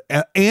it,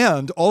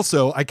 and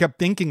also I kept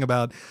thinking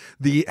about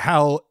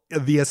how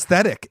the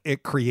aesthetic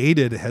it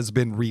created has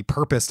been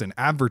repurposed in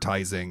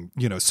advertising,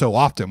 so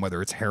often,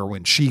 whether it's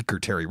Heroin Chic or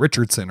Terry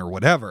Richardson or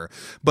whatever,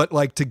 but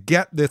like to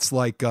get this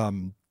like,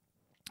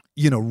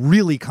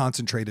 really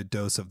concentrated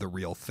dose of the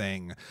real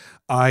thing,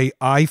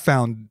 I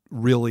found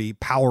really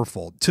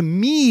powerful to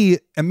me.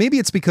 And maybe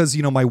it's because,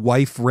 my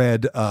wife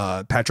read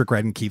Patrick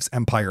Radden Keefe's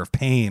Empire of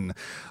Pain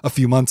a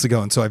few months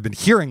ago. And so I've been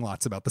hearing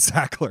lots about the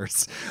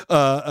Sacklers,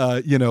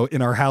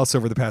 in our house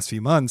over the past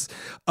few months.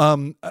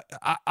 I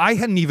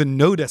hadn't even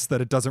noticed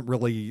that it doesn't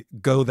really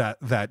go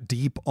that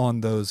deep on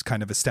those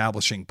kind of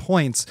establishing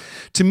points.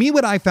 To me,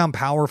 what I found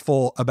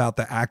powerful about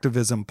the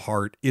activism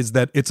part is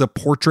that it's a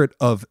portrait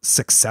of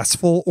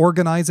successful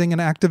organizing and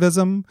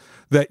activism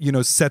that,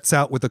 sets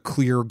out with a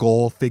clear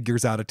goal,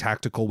 figures out a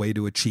tactical way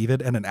to achieve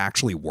it, and it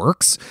actually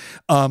works.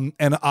 And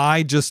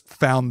I just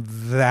found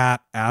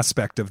that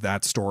aspect of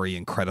that story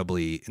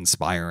incredibly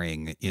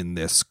inspiring in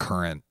this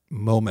current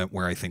moment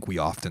where I think we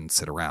often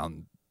sit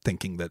around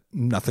thinking that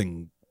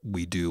nothing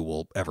we do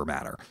will ever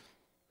matter.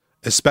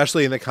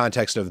 Especially in the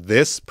context of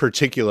this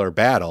particular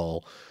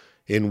battle,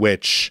 in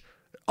which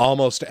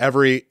almost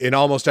every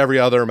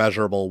other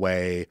measurable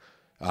way,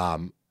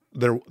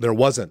 there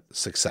wasn't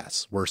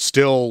success. We're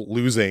still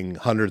losing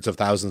hundreds of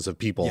thousands of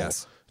people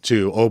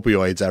to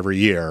opioids every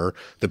year.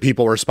 The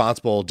people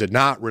responsible did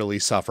not really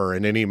suffer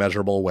in any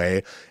measurable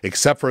way,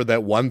 except for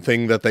that one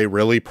thing that they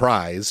really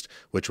prized,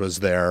 which was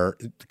their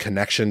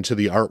connection to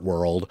the art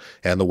world,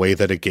 and the way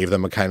that it gave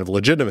them a kind of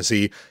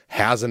legitimacy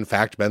has in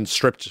fact been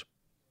stripped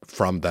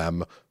from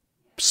them,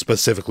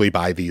 specifically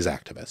by these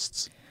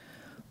activists.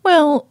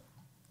 Well,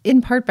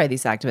 in part by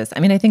these activists. I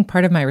mean, I think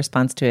part of my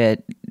response to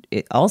it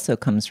also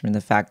comes from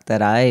the fact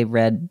that I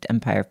read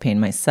Empire of Pain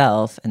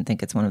myself and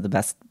think it's one of the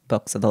best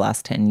books of the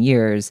last 10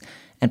 years.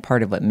 And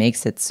part of what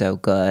makes it so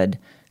good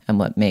and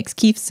what makes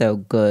Keefe so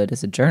good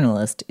as a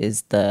journalist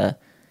is the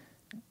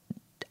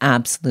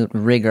absolute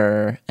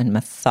rigor and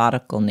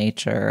methodical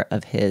nature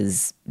of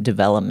his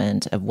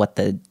development of what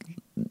the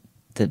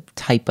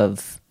type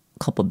of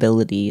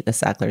culpability the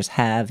Sacklers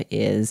have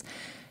is,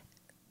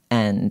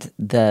 and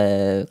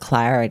the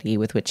clarity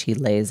with which he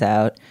lays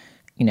out,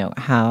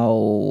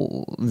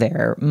 how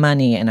their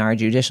money and our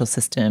judicial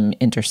system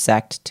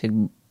intersect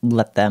to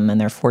let them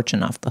and their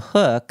fortune off the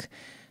hook,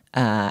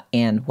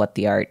 and what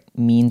the art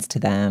means to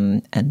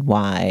them and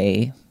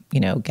why,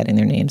 getting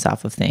their names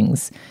off of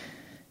things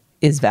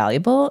is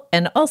valuable.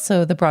 And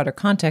also the broader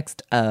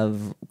context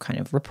of kind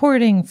of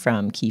reporting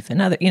from Keefe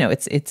and other,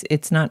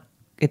 it's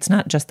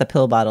not just the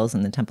pill bottles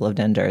in the Temple of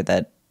Dender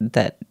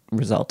that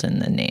result in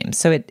the name.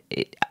 So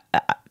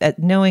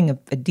knowing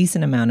a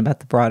decent amount about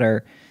the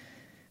broader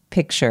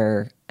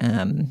picture,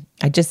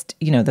 I just,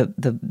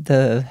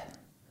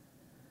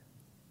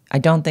 I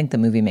don't think the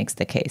movie makes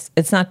the case.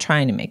 It's not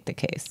trying to make the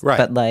case, right?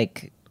 But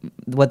like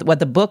what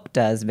the book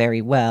does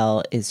very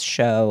well is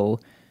show,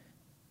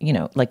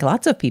 like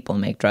lots of people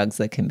make drugs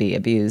that can be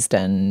abused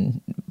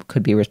and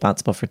could be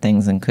responsible for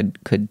things and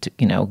could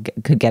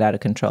get out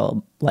of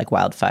control like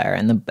wildfire.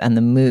 And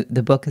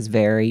the book is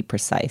very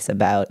precise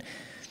about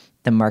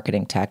the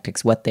marketing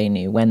tactics, what they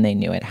knew, when they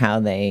knew it, how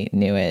they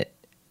knew it,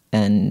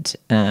 and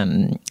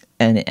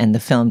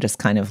the film just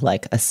kind of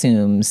like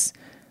assumes,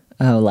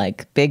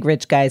 like big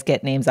rich guys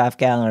get names off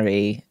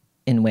gallery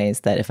in ways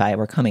that if I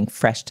were coming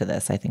fresh to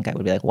this, I think I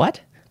would be like, what?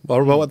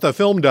 Well, what the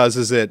film does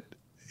is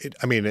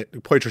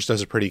Poitras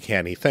does a pretty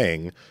canny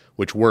thing,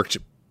 which worked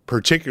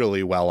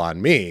particularly well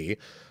on me,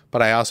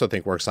 but I also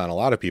think works on a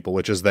lot of people,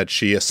 which is that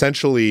she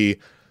essentially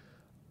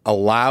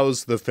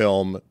allows the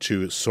film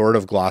to sort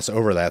of gloss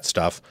over that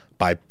stuff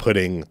by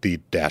putting the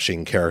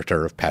dashing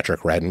character of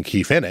Patrick Radden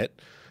Keefe in it,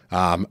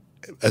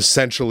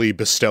 essentially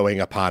bestowing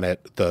upon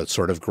it the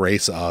sort of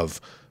grace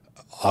of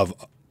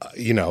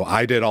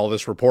I did all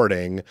this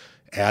reporting,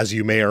 as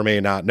you may or may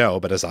not know,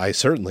 but as I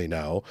certainly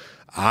know,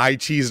 I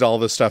teased all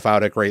this stuff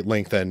out at great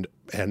length and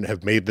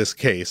have made this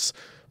case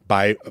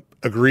by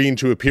agreeing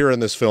to appear in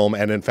this film,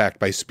 and in fact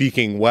by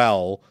speaking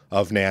well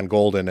of Nan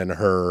Goldin and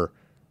her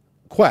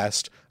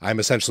quest. I'm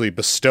essentially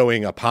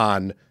bestowing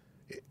upon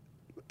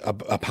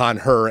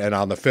her and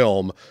on the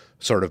film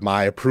sort of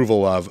my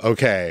approval of,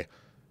 okay,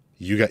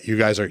 you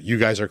guys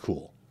are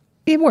cool.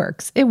 It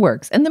works.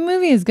 And the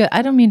movie is good.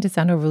 I don't mean to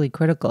sound overly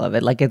critical of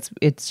it. Like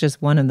it's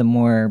just one of the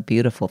more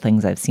beautiful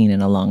things I've seen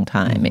in a long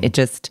time.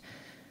 Mm-hmm.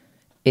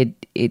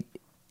 It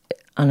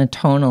on a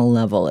tonal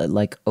level, it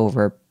like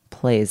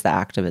overplays the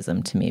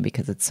activism to me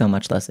because it's so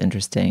much less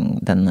interesting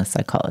than the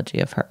psychology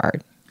of her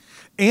art.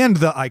 and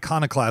the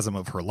iconoclasm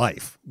of her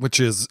life, which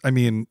is, I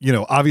mean, you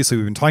know, obviously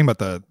we've been talking about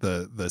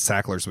the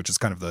Sacklers, which is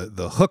kind of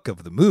the hook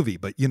of the movie,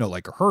 but you know,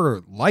 like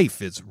her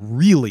life is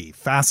really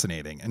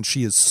fascinating, and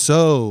she is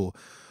so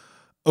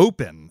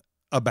open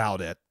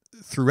about it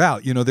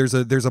throughout. You know,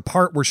 there's a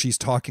part where she's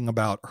talking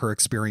about her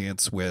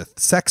experience with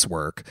sex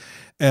work,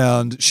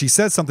 and she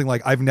says something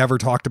like, I've never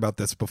talked about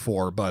this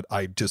before, but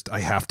I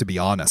have to be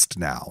honest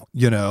now,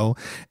 you know.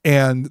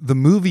 And the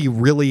movie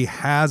really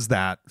has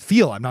that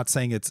feel. I'm not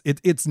saying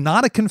it's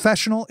not a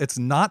confessional, it's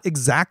not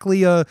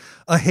exactly a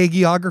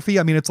hagiography.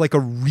 I mean, it's like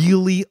a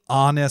really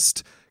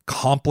honest,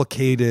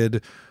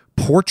 complicated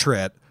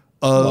portrait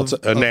of, well, it's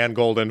a Nan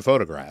Goldin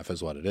photograph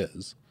is what it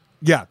is.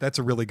 Yeah, that's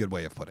a really good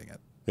way of putting it.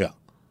 Yeah.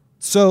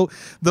 So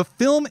the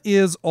film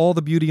is All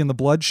the Beauty and the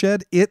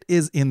Bloodshed. It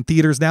is in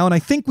theaters now, and I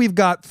think we've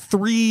got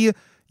 3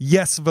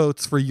 yes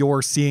votes for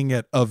your seeing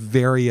it of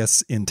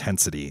various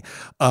intensity.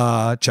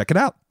 Check it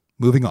out.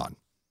 Moving on.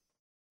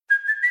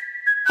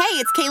 Hey,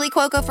 it's Kaylee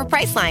Cuoco for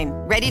Priceline.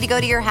 Ready to go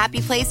to your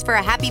happy place for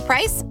a happy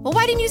price? Well,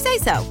 why didn't you say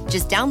so?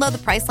 Just download the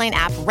Priceline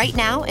app right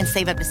now and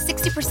save up to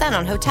 60%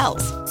 on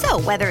hotels.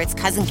 So whether it's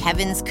Cousin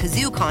Kevin's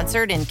Kazoo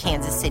Concert in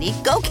Kansas City,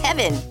 go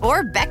Kevin,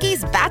 or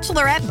Becky's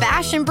Bachelorette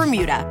Bash in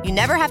Bermuda, you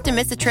never have to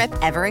miss a trip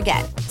ever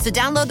again. So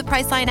download the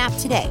Priceline app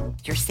today.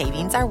 Your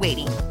savings are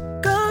waiting.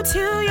 Go to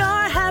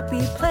your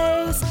happy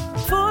place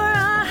for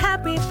a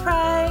happy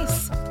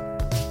price.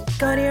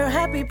 Go to your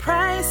happy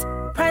price,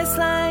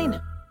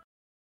 Priceline.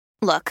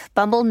 Look,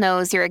 Bumble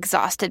knows you're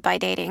exhausted by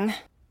dating.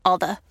 All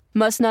the,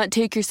 must not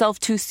take yourself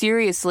too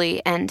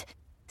seriously, and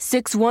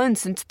 6'1"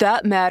 since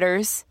that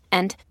matters,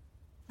 and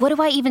what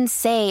do I even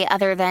say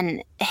other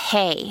than,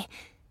 hey?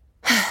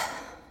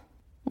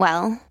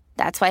 Well,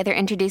 that's why they're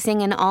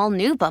introducing an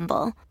all-new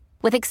Bumble,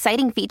 with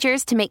exciting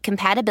features to make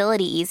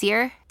compatibility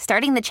easier,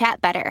 starting the chat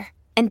better,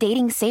 and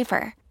dating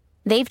safer.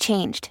 They've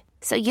changed,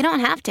 so you don't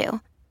have to.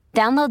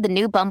 Download the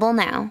new Bumble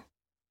now.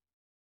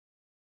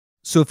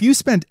 So if you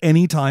spent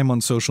any time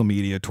on social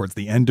media towards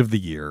the end of the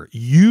year,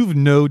 you've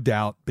no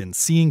doubt been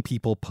seeing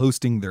people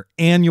posting their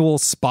annual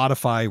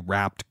Spotify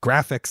Wrapped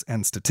graphics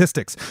and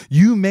statistics.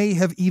 You may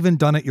have even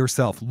done it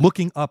yourself,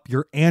 looking up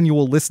your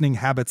annual listening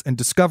habits and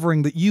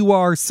discovering that you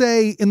are,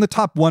 say, in the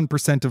top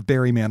 1% of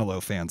Barry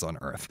Manilow fans on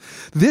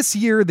Earth. This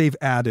year, they've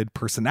added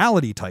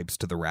personality types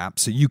to the Wrap,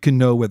 so you can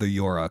know whether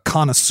you're a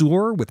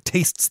connoisseur with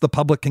tastes the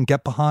public can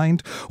get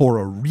behind, or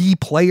a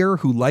replayer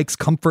who likes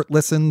comfort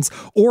listens,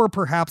 or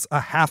perhaps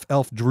a half-elf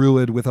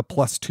druid with a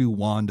 +2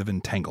 wand of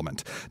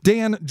entanglement.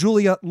 Dan,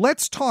 Julia,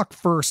 let's talk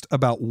first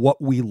about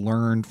what we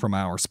learned from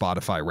our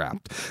Spotify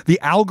Wrapped. The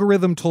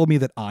algorithm told me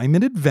that I'm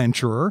an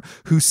adventurer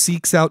who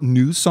seeks out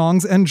new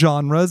songs and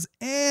genres,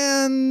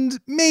 and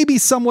maybe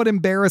somewhat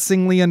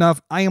embarrassingly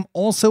enough, I am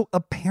also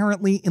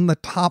apparently in the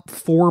top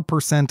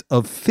 4%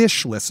 of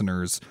Fish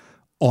listeners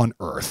on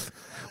Earth.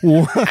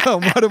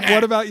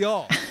 What about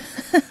y'all?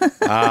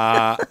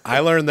 I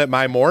learned that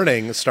my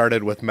morning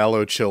started with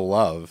Mellow Chill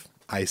Love.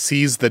 I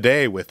seized the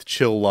day with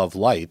Chill Love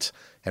Light,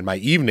 and my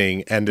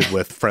evening ended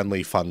with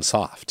Friendly Fun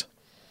Soft.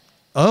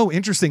 Oh,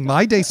 interesting.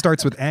 My day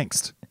starts with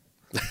Angst.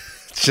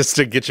 Just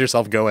to get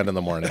yourself going in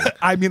the morning.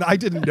 I mean, I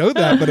didn't know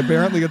that, but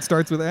apparently it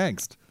starts with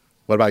Angst.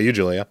 What about you,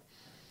 Julia?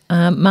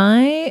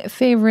 My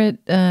favorite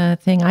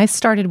thing, I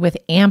started with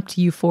Amped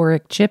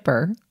Euphoric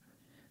Chipper,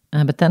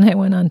 but then I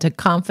went on to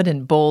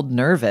Confident Bold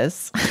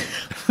Nervous,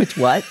 which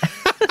what?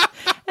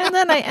 And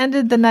then I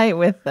ended the night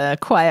with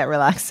Quiet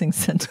Relaxing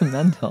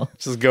Sentimental.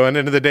 Just going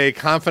into the day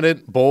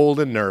confident, bold,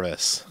 and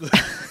nervous.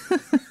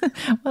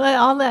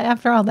 Well,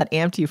 after all that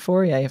amped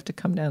euphoria, you have to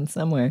come down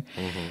somewhere.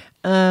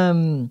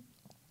 Mm-hmm.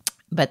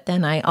 But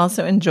then I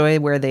also enjoy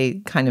where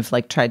they kind of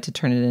like tried to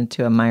turn it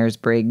into a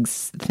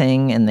Myers-Briggs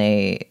thing, and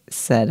they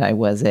said I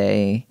was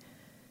the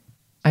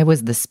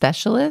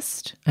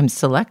specialist. I'm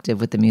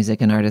selective with the music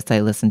and artists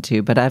I listen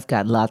to, but I've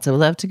got lots of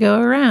love to go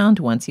around.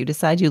 Once you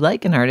decide you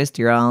like an artist,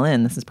 you're all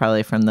in. This is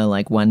probably from the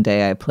like one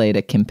day I played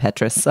a Kim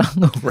Petras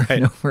song over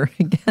and over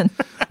again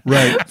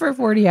right. for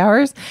 40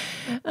 hours.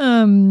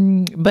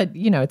 But,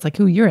 you know, it's like,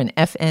 you're an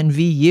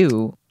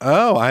FNVU.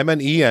 Oh, I'm an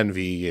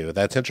ENVU.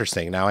 That's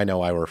interesting. Now I know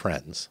why we're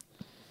friends.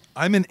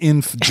 I'm an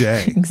Inf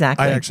J.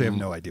 Exactly. I actually have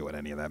no idea what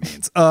any of that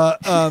means.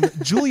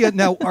 Julia,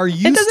 now are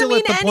you still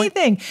at the point?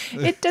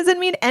 It doesn't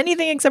mean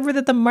anything except for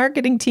that the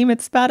marketing team at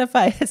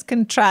Spotify has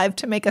contrived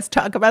to make us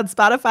talk about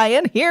Spotify,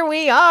 and here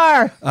we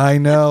are. I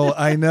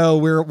know.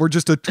 We're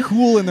just a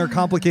tool in their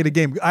complicated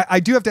game.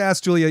 I do have to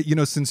ask, Julia, you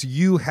know, since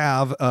you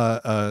have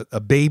a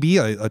baby,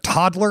 a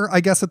toddler,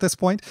 I guess at this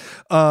point,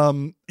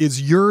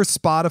 is your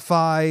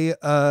Spotify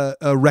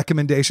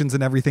recommendations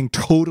and everything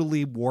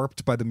totally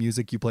warped by the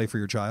music you play for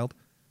your child?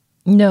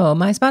 No,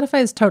 my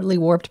Spotify is totally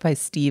warped by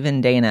Steve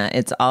and Dana.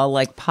 It's all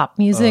like pop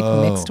music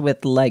mixed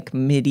with like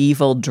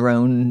medieval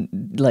drone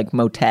like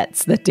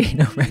motets that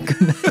Dana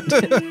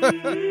recommended.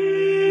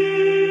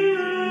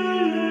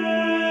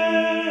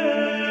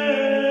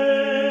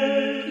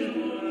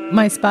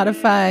 My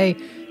Spotify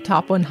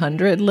top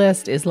 100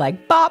 list is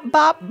like bop,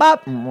 bop,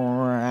 bop, bop,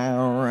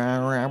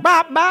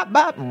 bop,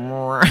 bop.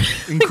 Incredible.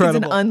 It's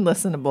an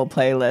unlistenable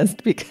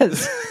playlist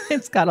because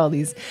it's got all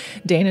these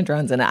Dana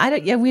drones in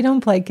it. We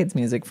don't play kids'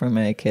 music for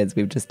my kids.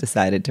 We've just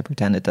decided to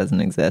pretend it doesn't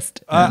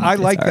exist. I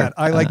like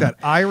that.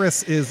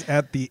 Iris is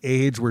at the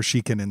age where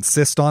she can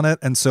insist on it.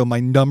 And so my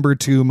number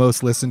 2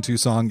 most listened to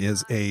song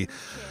is a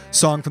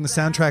song from the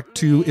soundtrack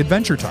to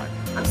Adventure Time.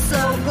 I'm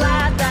so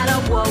glad that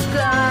I woke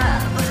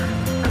up.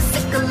 I'm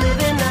sick of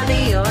living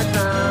under your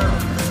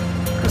thumb.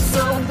 I'm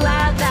so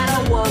glad that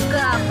I woke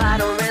up. I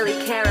don't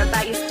really care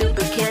about your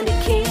stupid candy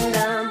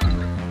kingdom.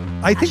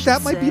 I think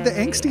that might be the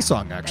angsty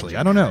song, actually.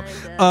 I don't know.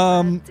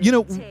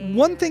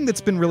 One thing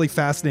that's been really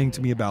fascinating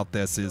to me about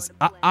this is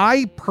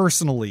I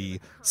personally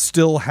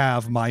still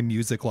have my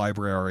music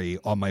library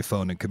on my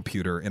phone and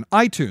computer in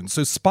iTunes.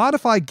 So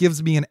Spotify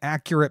gives me an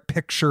accurate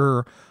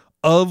picture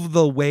of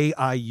the way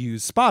I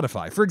use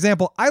Spotify. For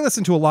example, I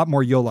listen to a lot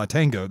more Yo La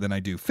Tengo than I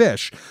do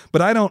Fish,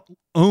 but I don't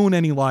own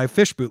any live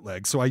Fish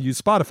bootlegs, so I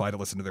use Spotify to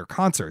listen to their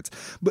concerts.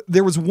 But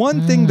there was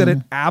one thing that it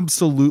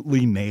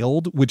absolutely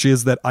nailed, which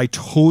is that I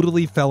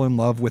totally fell in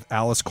love with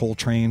Alice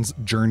Coltrane's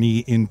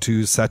Journey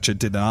into Seccia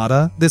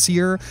Dinata this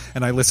year,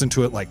 and I listened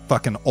to it like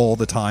fucking all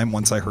the time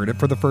once I heard it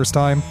for the first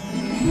time.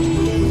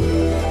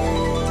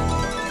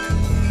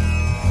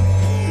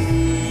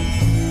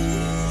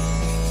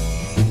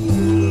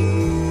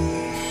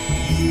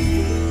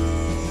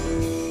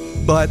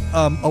 But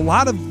a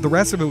lot of the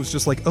rest of it was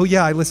just like, oh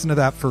yeah, I listen to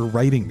that for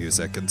writing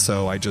music. And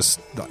so I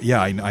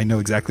know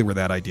exactly where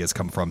that idea's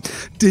come from.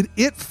 Did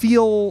it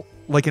feel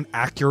like an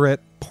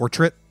accurate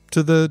portrait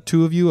to the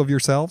two of you of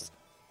yourselves?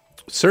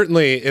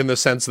 Certainly, in the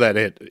sense that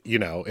it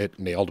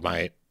nailed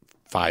my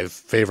 5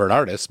 favorite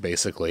artists,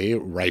 basically,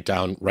 right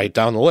down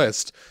the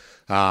list.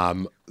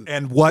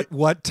 And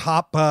what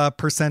top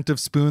percent of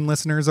Spoon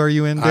listeners are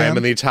you in, Dan? I am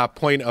in the top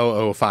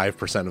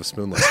 0.005% of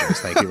Spoon listeners.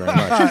 Thank you very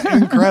much.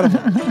 Incredible.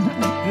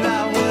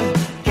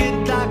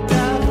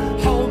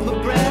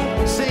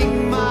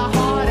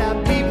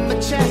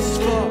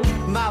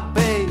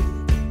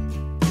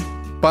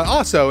 But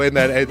also in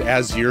that,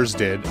 as yours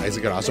did,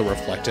 Isaac, it also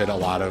reflected a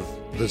lot of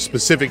the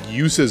specific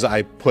uses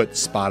I put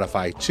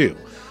Spotify to,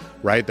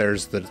 right?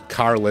 There's the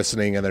car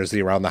listening, and there's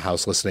the around the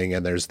house listening,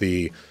 and there's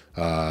the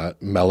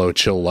mellow,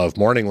 chill, love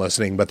morning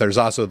listening. But there's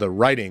also the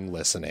writing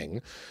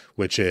listening,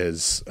 which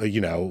is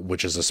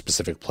a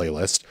specific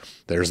playlist.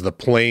 There's the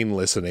plain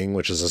listening,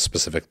 which is a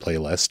specific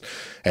playlist.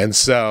 And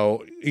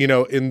so,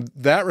 in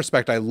that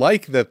respect, I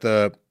like that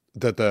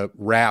the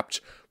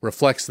Wrapped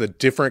reflects the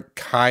different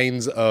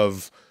kinds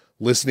of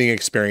listening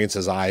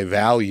experiences I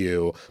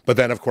value, but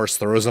then of course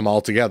throws them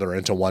all together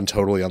into one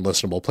totally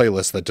unlistenable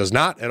playlist that does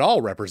not at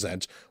all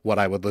represent what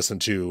I would listen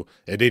to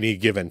at any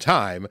given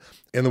time,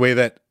 in the way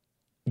that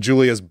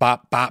Julia's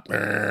bop bop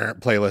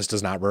playlist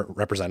does not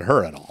represent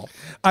her at all.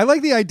 I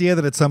like the idea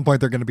that at some point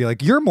they're going to be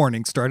like, your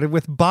morning started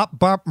with bop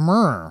bop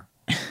mrr,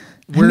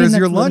 whereas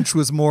your lunch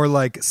was more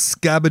like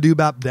scabadoo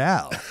bop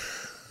dow.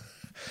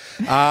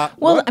 I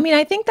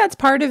think that's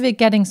part of it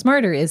getting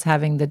smarter is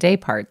having the day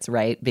parts,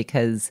 right?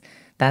 Because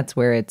that's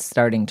where it's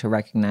starting to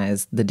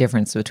recognize the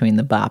difference between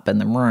the bop and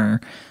the mrr.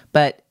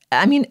 But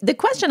the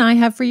question I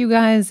have for you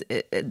guys,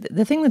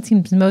 the thing that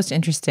seems most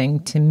interesting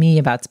to me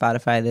about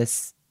Spotify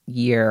this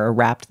year, or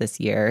Wrapped this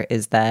year,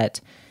 is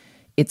that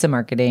it's a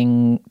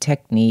marketing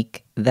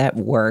technique that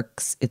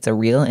works. It's a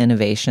real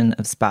innovation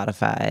of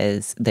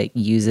Spotify's that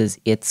uses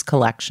its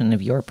collection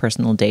of your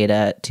personal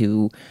data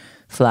to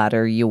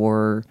flatter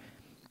your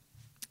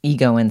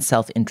ego and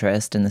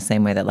self-interest in the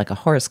same way that like a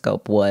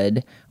horoscope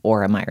would,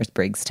 or a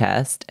Myers-Briggs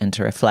test, and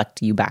to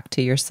reflect you back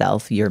to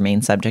yourself, your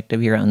main subject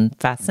of your own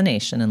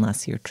fascination,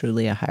 unless you're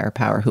truly a higher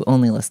power who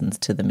only listens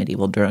to the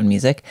medieval drone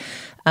music.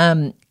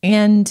 Other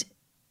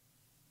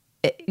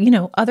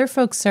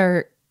folks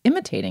are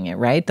imitating it,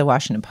 right? The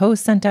Washington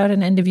Post sent out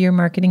an end-of-year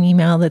marketing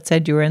email that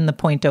said you were in the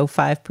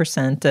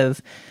 0.05%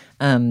 of,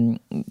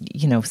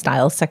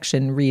 style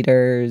section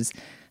readers.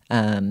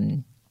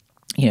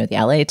 The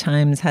LA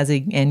Times has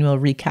an annual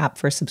recap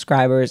for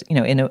subscribers.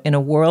 In a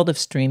world of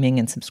streaming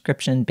and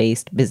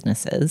subscription-based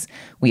businesses,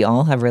 we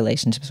all have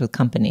relationships with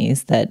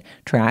companies that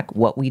track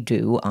what we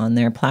do on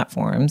their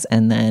platforms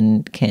and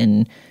then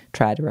can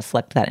try to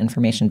reflect that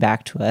information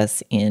back to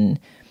us in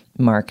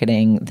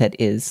marketing that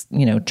is,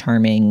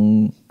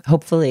 charming,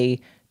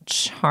 hopefully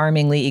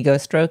charmingly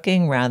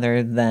ego-stroking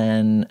rather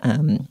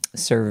than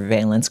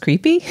surveillance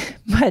creepy.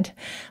 But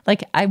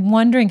I'm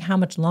wondering how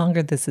much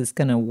longer this is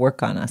going to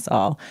work on us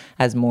all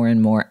as more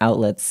and more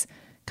outlets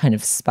kind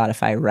of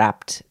Spotify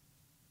wrapped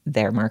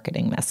their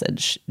marketing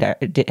message.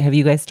 Have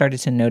you guys started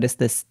to notice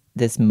this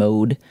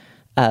mode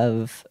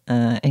of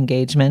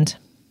engagement?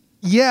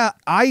 Yeah,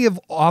 I have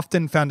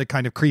often found it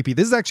kind of creepy.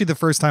 This is actually the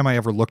first time I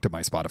ever looked at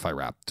my Spotify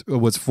Wrapped. It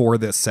was for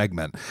this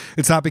segment.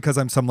 It's not because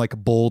I'm some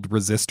bold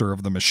resistor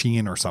of the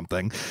machine or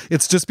something.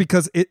 It's just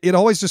because it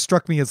always just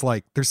struck me as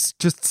there's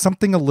just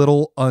something a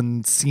little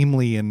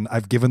unseemly, and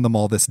I've given them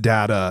all this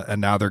data and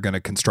now they're going to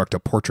construct a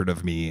portrait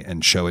of me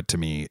and show it to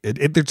me.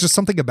 There's just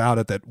something about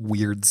it that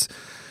weirds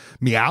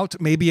me out.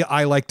 Maybe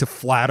I like to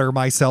flatter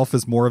myself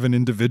as more of an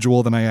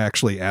individual than I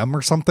actually am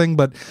or something.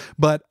 But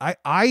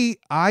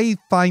I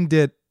find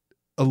it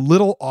a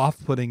little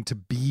off-putting to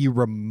be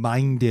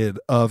reminded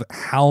of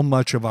how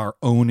much of our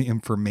own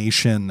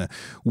information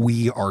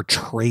we are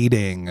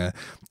trading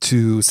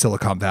to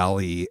Silicon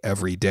Valley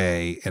every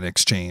day in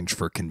exchange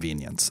for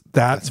convenience.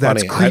 That's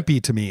creepy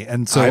to me.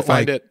 And so I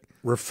find it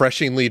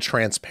refreshingly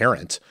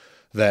transparent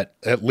that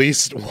at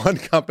least one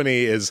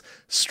company is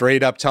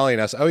straight up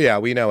telling us, oh yeah,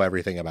 we know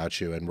everything about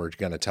you and we're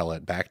going to tell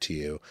it back to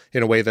you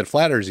in a way that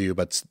flatters you,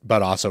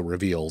 but also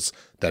reveals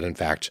that in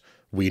fact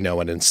we know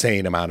an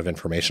insane amount of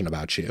information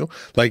about you.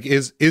 Like,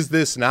 is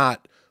this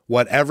not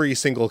what every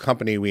single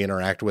company we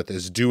interact with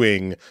is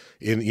doing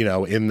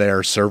in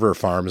their server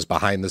farms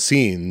behind the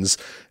scenes,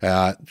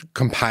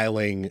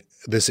 compiling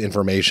this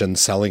information,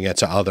 selling it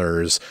to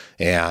others,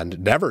 and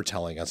never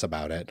telling us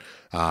about it?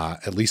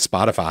 At least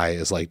Spotify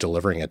is like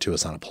delivering it to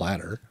us on a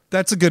platter.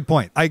 That's a good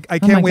point. I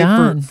can't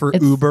wait for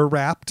Uber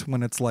Wrapped,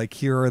 when it's like,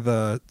 here are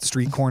the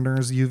street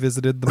corners you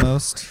visited the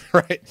most.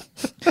 Right.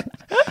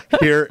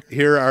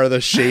 Here are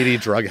the shady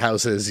drug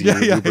houses you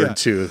Ubered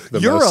to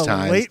the most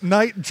times. You're a late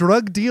night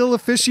drug deal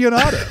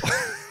aficionado.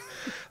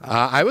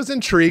 I was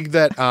intrigued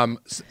that I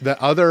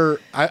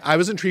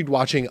was intrigued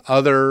watching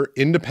other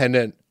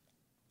independent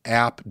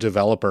app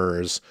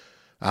developers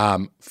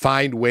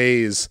find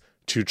ways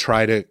to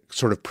try to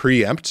sort of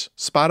preempt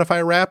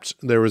Spotify Wrapped.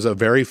 There was a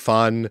very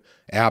fun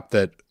app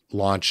that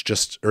launched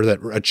that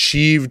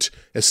achieved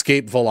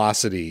escape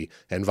velocity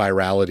and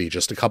virality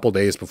just a couple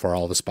days before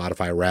all the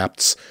Spotify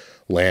Wrappeds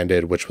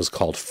landed, which was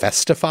called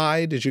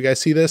Festify. Did you guys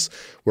see this?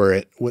 Where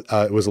it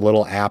was a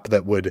little app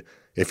that would,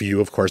 if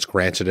you of course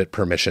granted it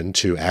permission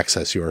to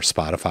access your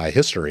Spotify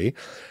history,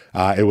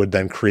 it would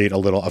then create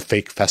a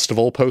fake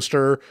festival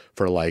poster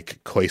for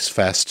like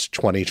Koisfest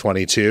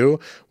 2022,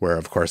 where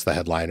of course the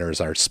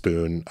headliners are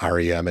Spoon,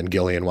 REM, and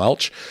Gillian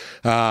Welch.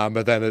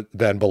 But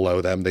then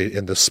below them,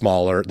 in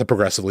the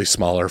progressively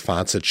smaller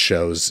fonts, it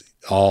shows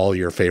all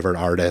your favorite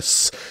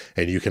artists,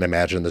 and you can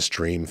imagine this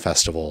dream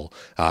festival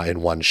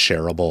in one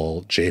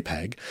shareable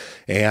JPEG.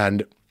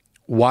 And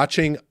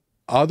watching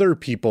other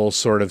people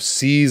sort of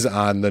seize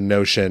on the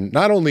notion,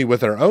 not only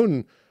with their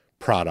own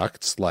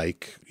products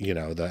like,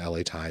 the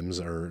LA Times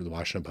or the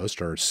Washington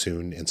Post or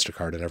soon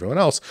Instacart and everyone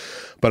else,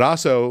 but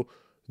also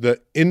the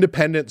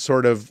independent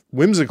sort of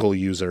whimsical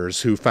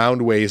users who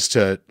found ways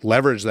to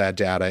leverage that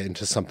data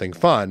into something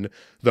fun,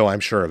 though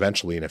I'm sure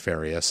eventually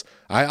nefarious.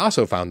 I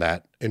also found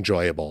that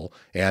enjoyable,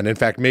 and in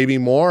fact maybe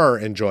more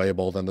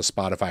enjoyable than the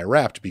Spotify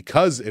Wrapped,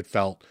 because it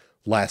felt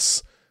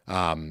less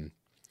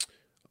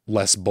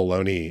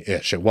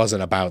baloney-ish. It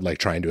wasn't about like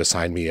trying to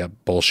assign me a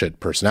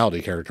bullshit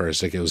personality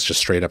characteristic. It was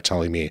just straight up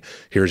telling me,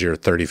 here's your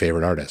 30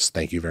 favorite artists.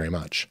 Thank you very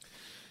much.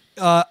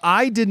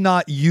 I did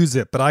not use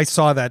it, but I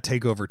saw that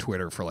take over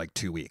Twitter for like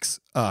 2 weeks.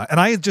 And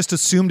I had just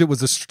assumed it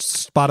was a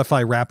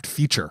Spotify Wrapped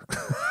feature.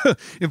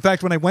 In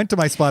fact, when I went to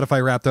my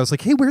Spotify Wrapped, I was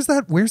like, hey, where's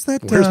my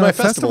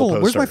festival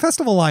poster? Where's my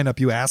festival lineup,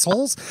 you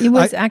assholes? It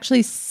was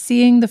actually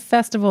seeing the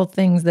festival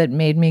things that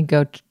made me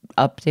go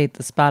update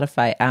the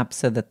Spotify app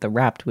so that the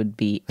Wrapped would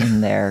be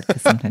in there,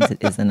 because sometimes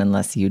it isn't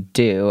unless you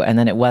do. And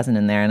then it wasn't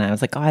in there, and I was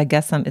like, oh, I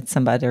guess it's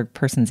some other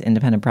person's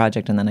independent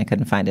project, and then I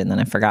couldn't find it, and then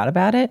I forgot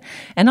about it.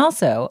 And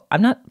also,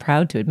 I'm not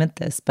proud to admit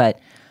this, but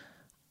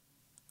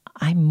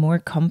I'm more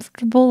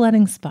comfortable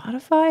letting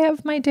Spotify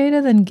have my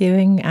data than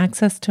giving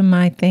access to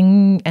my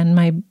thing and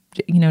my,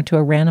 to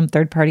a random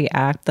third-party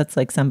app that's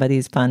like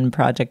somebody's fun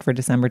project for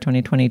December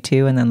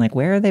 2022. And then like,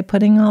 where are they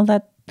putting all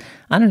that?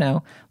 I don't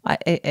know.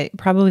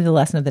 Probably the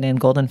lesson of the Dan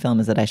Golden film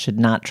is that I should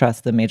not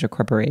trust the major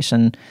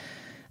corporation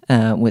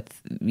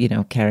with,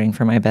 caring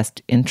for my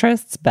best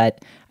interests.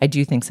 But I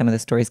do think some of the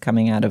stories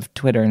coming out of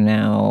Twitter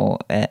now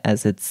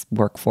as its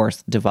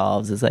workforce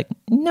devolves is like,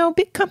 no,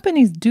 big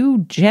companies do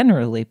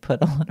generally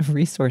put a lot of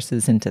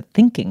resources into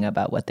thinking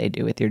about what they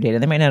do with your data.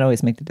 They might not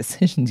always make the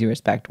decisions you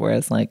respect,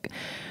 whereas like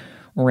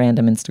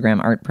random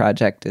Instagram art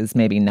project is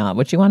maybe not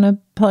what you want to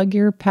plug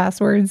your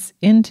passwords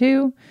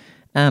into.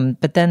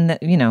 But then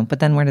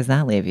where does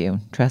that leave you?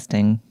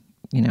 Trusting,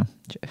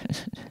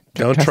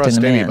 don't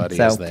trust anybody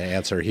is the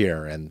answer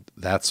here. And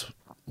that's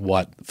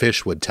what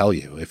fish would tell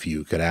you if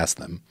you could ask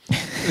them.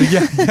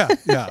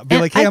 Yeah. Be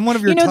like, hey, I'm one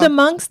of your the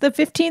monks, the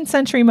 15th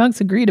century monks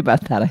agreed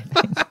about that, I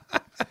think.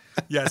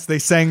 Yes, they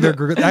sang their...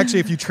 Actually,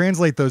 if you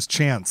translate those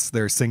chants,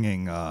 they're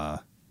singing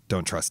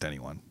Don't Trust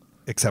Anyone.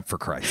 Except for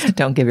Christ.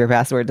 Don't give your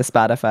password to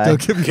Spotify. Don't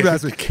give your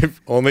password.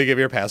 Only give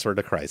your password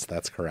to Christ.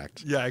 That's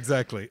correct. Yeah,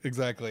 exactly. It's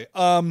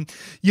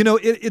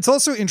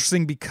also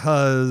interesting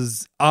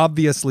because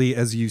obviously,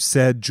 as you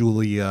said,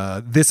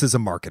 Julia, this is a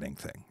marketing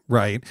thing,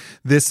 right?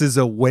 This is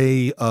a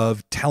way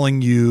of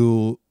telling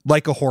you,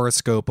 like a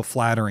horoscope, a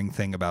flattering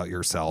thing about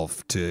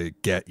yourself to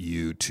get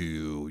you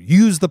to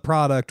use the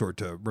product or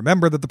to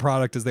remember that the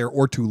product is there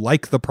or to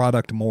like the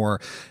product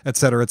more, et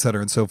cetera,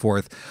 and so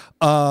forth.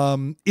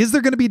 Is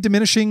there going to be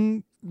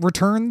diminishing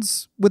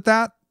returns with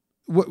that?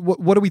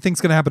 what do we think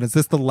is going to happen? Is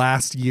this the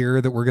last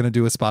year that we're going to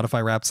do a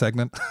Spotify Wrapped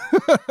segment?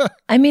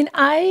 I mean,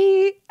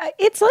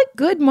 it's like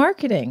good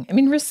marketing. I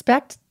mean,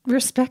 respect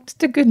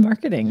to good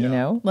marketing, you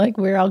know? Like,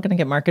 we're all going to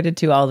get marketed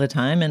to all the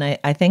time. And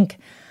I think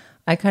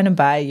I kind of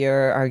buy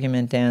your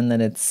argument, Dan,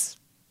 that it's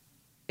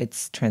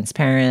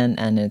transparent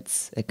and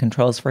it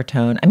controls for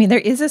tone. I mean, there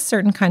is a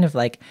certain kind of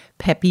like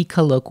peppy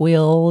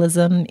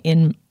colloquialism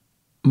in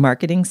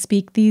marketing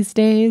speak these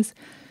days.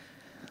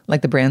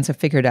 Like, the brands have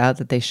figured out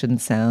that they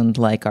shouldn't sound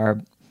like our,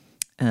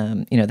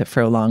 that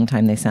for a long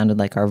time they sounded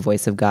like our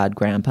voice of God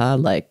grandpa,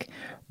 like,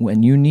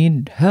 when you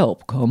need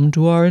help, come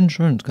to our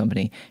insurance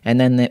company.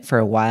 And then for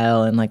a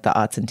while in like the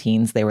aughts and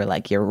teens, they were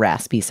like your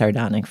raspy,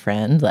 sardonic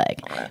friend, like,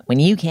 when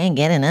you can't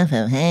get enough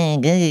of,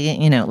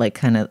 like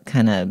kind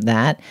of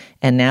that.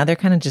 And now they're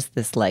kind of just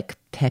this like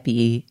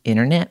peppy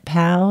internet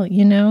pal,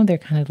 They're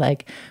kind of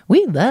like,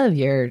 we love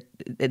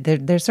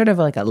there's sort of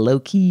like a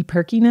low-key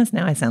perkiness.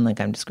 Now I sound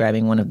like I'm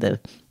describing one of the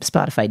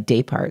Spotify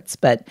day parts,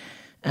 but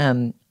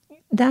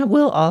that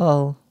will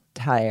all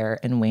tire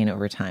and wane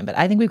over time. But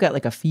I think we've got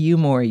like a few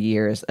more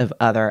years of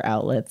other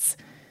outlets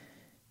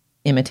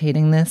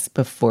imitating this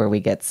before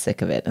we get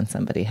sick of it and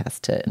somebody has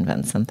to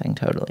invent something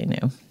totally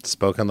new.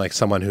 Spoken like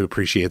someone who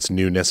appreciates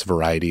newness,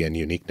 variety, and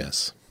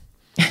uniqueness.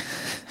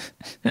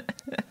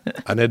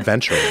 An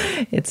adventurer.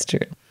 It's true.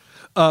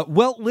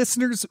 Well,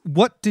 listeners,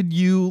 what did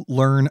you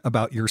learn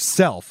about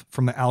yourself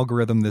from the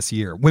algorithm this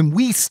year? When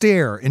we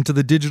stare into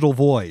the digital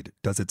void,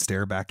 does it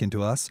stare back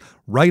into us?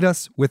 Write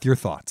us with your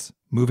thoughts.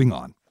 Moving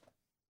on.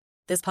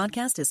 This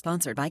podcast is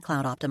sponsored by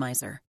Cloud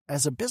Optimizer.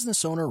 As a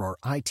business owner or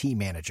IT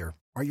manager,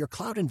 are your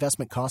cloud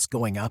investment costs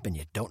going up and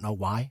you don't know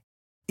why?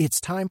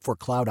 It's time for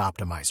Cloud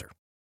Optimizer.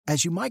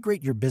 As you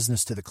migrate your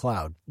business to the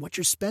cloud, what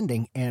you're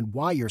spending and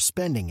why you're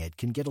spending it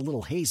can get a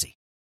little hazy.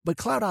 But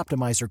Cloud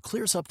Optimizer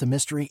clears up the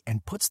mystery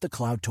and puts the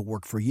cloud to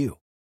work for you.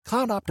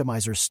 Cloud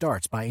Optimizer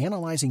starts by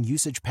analyzing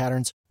usage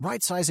patterns,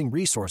 right-sizing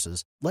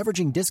resources,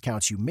 leveraging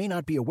discounts you may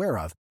not be aware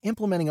of,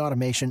 implementing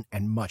automation,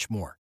 and much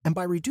more. And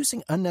by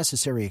reducing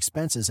unnecessary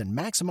expenses and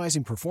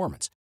maximizing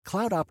performance,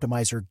 Cloud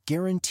Optimizer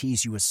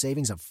guarantees you a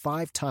savings of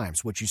 5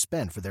 times what you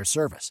spend for their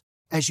service.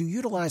 As you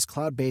utilize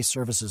cloud-based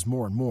services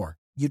more and more,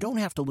 you don't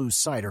have to lose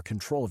sight or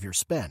control of your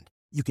spend.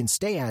 You can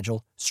stay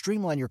agile,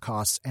 streamline your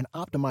costs, and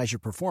optimize your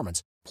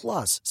performance,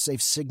 plus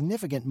save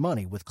significant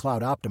money with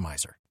Cloud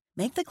Optimizer.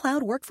 Make the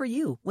cloud work for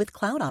you with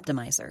Cloud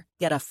Optimizer.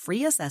 Get a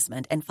free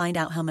assessment and find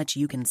out how much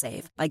you can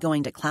save by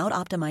going to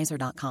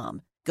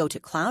cloudoptimizer.com. Go to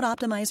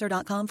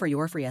cloudoptimizer.com for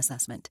your free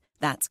assessment.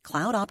 That's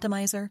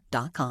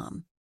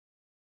cloudoptimizer.com.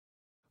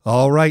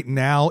 All right,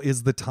 now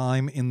is the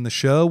time in the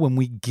show when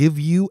we give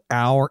you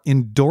our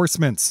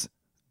endorsements.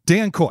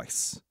 Dan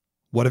Kois,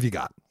 what have you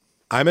got?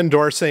 I'm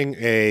endorsing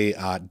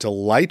a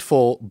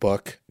delightful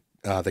book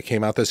that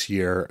came out this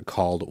year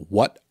called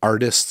What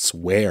Artists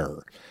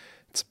Wear.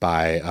 It's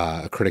by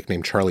a critic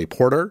named Charlie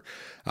Porter,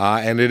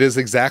 and it is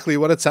exactly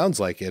what it sounds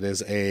like. It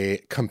is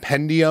a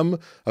compendium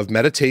of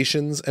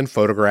meditations and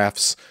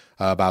photographs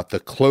about the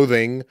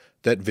clothing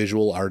that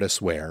visual artists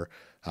wear,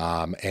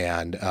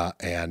 and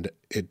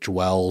it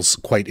dwells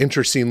quite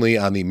interestingly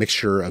on the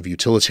mixture of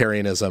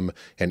utilitarianism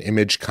and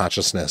image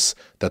consciousness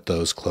that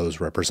those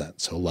clothes represent.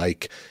 So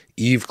like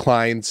Yves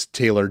Klein's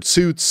tailored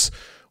suits,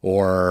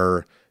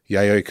 or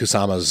Yayoi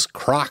Kusama's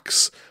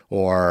Crocs,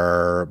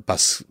 or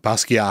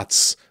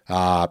Basquiat's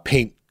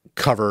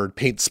paint-covered,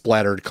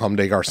 paint-splattered Comme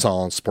des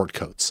Garçons sport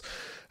coats.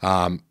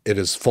 It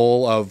is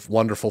full of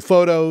wonderful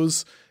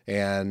photos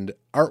and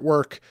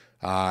artwork.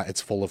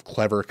 It's full of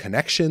clever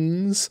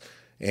connections,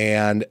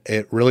 and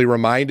it really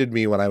reminded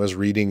me when I was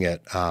reading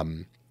it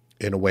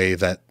in a way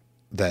that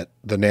the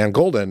Nan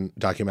Goldin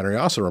documentary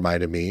also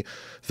reminded me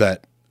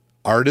that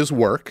art is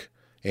work,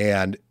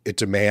 and it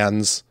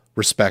demands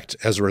respect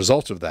as a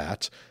result of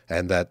that,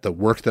 and that the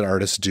work that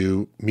artists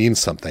do means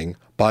something.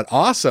 But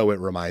also it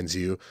reminds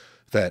you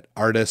that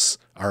artists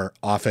are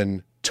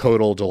often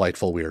total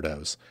delightful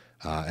weirdos,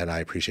 and I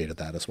appreciated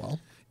that as well.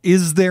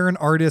 Is there an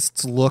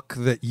artist's look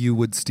that you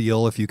would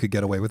steal if you could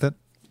get away with it?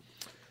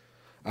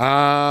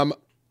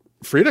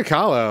 Frida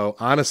Kahlo,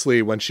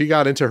 honestly, when she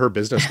got into her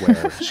business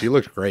wear, she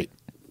looked great.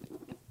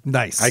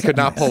 Nice. I could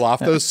not pull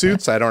off those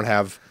suits. I don't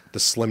have the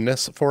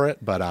slimness for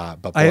it,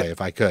 but boy, if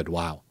I could,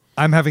 wow.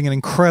 I'm having an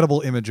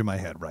incredible image in my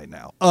head right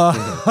now.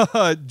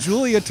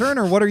 Julia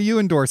Turner, what are you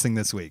endorsing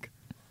this week?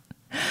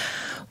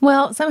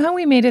 Well, somehow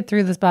we made it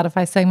through the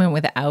Spotify segment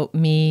without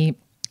me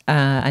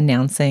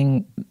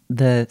announcing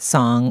the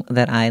song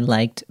that I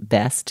liked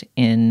best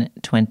in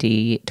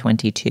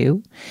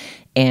 2022.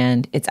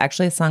 And it's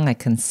actually a song I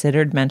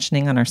considered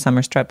mentioning on our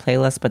Summer Strut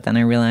playlist, but then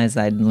I realized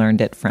I'd learned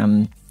it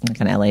from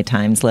like an LA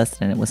Times list,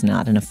 and it was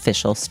not an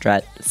official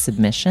Strut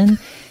submission.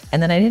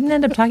 And then I didn't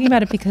end up talking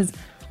about it because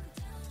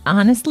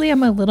honestly,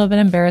 I'm a little bit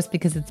embarrassed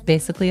because it's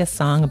basically a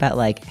song about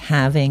like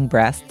having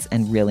breasts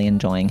and really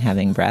enjoying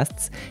having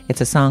breasts.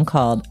 It's a song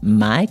called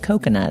My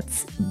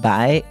Coconuts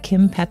by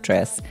Kim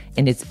Petras,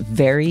 and it's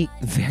very,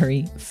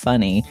 very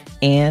funny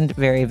and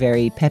very,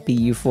 very peppy,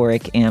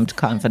 euphoric, amped,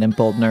 confident,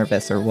 bold,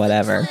 nervous, or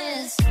whatever.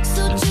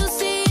 So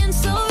juicy and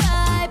so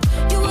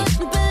ripe,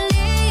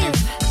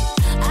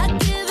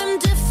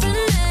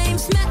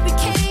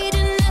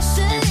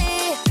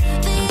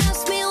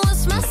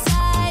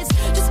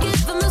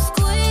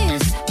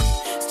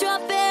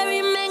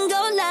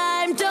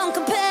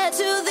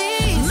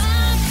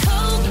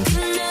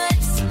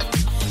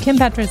 Kim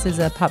Petras is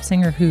a pop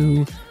singer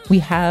who we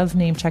have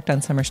name-checked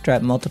on Summer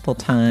Strut multiple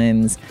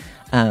times.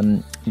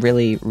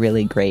 Really,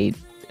 really great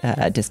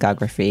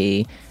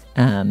discography.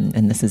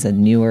 And this is a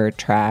newer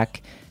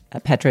track.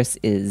 Petras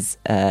is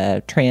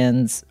a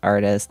trans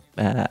artist,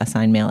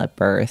 assigned male at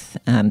birth.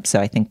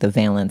 So I think the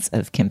valence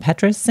of Kim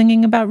Petras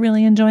singing about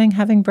really enjoying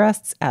having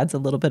breasts adds a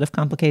little bit of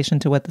complication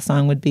to what the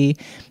song would be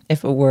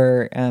if it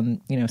were,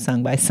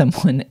 sung by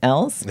someone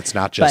else. It's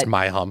not just But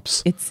my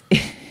humps.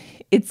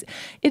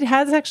 It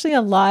has actually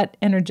a lot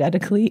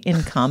energetically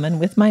in common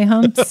with my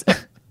humps,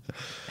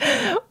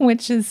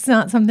 which is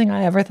not something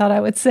I ever thought I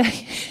would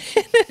say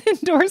in an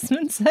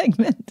endorsement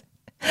segment.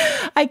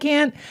 I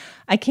can't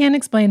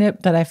explain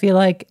it, but I feel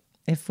like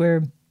if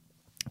we're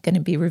going to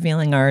be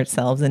revealing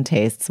ourselves and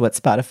tastes, what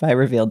Spotify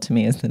revealed to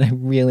me is that I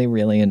really,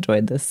 really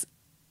enjoyed this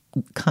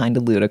kind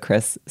of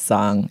ludicrous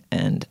song.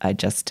 And I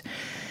just,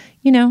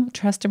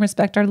 trust and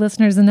respect our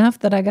listeners enough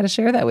that I got to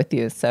share that with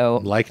you.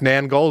 So, like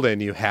Nan Golden,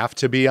 you have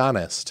to be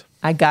honest.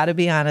 I got to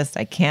be honest.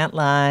 I can't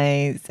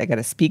lie. I got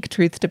to speak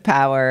truth to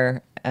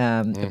power.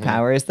 The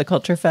power is the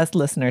Culture Fest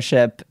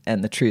listenership,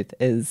 and the truth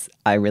is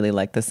I really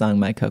like the song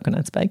My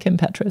Coconuts by Kim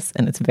Petras,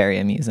 and it's very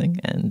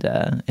amusing. And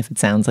if it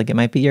sounds like it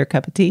might be your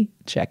cup of tea,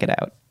 check it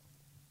out.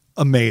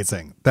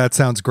 Amazing. That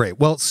sounds great.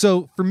 Well,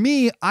 so for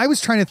me, I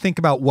was trying to think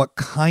about what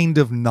kind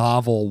of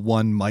novel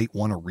one might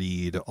want to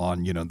read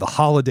on, the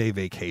holiday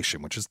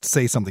vacation, which is to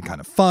say something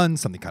kind of fun,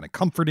 something kind of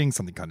comforting,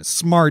 something kind of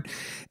smart.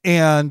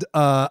 And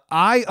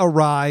I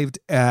arrived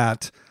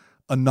at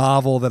a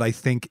novel that I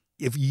think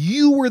if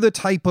you were the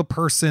type of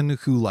person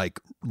who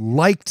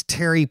liked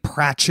Terry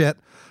Pratchett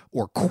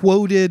or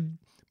quoted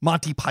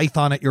Monty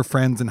Python at your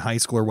friends in high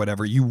school or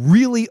whatever, you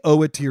really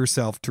owe it to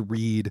yourself to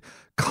read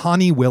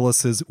Connie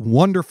Willis's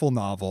wonderful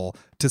novel,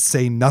 To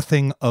Say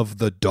Nothing of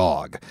the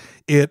Dog.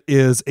 It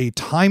is a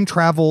time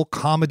travel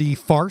comedy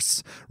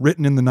farce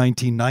written in the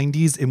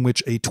 1990s in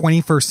which a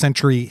 21st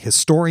century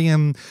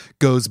historian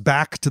goes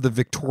back to the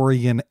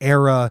Victorian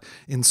era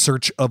in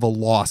search of a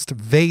lost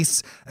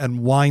vase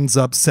and winds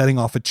up setting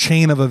off a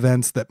chain of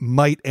events that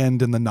might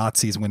end in the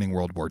Nazis winning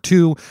World War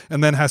II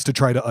and then has to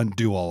try to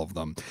undo all of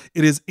them.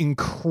 It is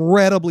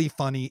incredibly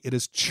funny. It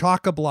is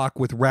chock-a-block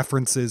with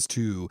references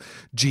to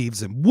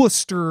Jeeves and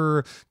Wooster,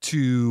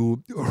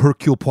 to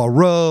Hercule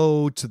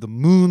Poirot, to the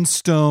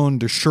Moonstone,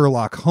 to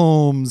Sherlock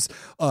Holmes.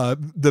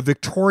 The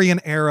Victorian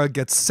era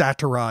gets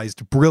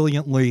satirized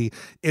brilliantly.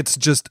 It's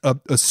just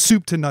a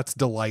soup to nuts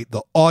delight.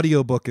 The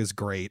audiobook is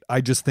great.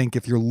 I just think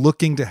if you're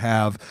looking to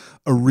have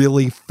a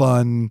really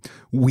fun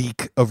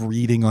week of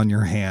reading on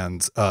your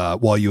hands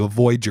while you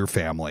avoid your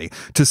family,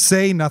 To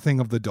Say Nothing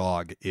of the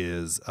Dog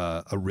is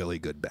a really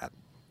good bet.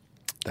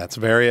 That's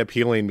very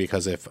appealing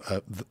because if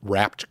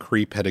Wrapped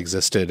Creep had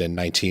existed in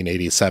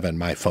 1987,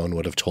 my phone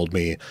would have told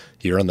me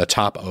you're in the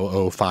top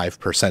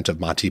 0.05% of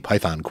Monty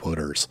Python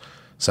quoters.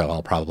 So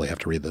I'll probably have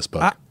to read this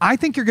book. I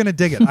think you're going to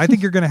dig it. I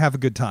think you're going to have a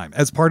good time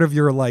as part of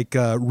your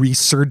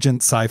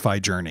resurgent sci-fi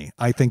journey.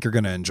 I think you're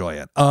going to enjoy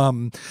it.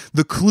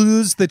 The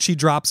clues that she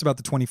drops about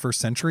the 21st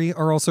century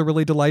are also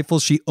really delightful.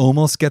 She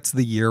almost gets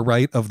the year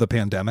right of the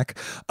pandemic.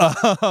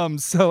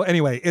 So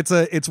anyway,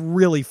 it's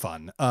really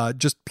fun.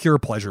 Just pure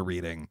pleasure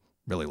reading.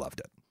 Really loved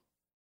it.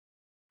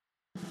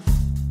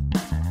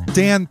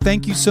 Dan,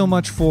 thank you so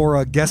much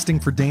for guesting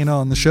for Dana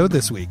on the show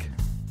this week.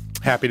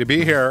 Happy to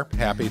be here.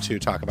 Happy to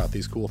talk about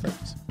these cool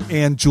things.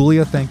 And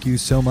Julia, thank you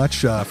so much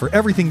for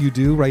everything you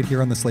do right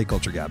here on the Slate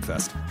Culture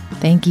Gabfest.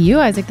 Thank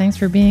you, Isaac. Thanks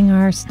for being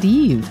our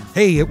Steve.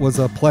 Hey, it was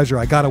a pleasure.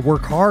 I got to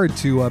work hard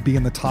to be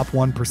in the top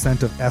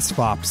 1% of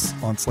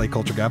SFOPs on Slate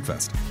Culture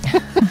Gabfest.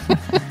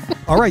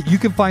 All right, you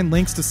can find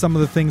links to some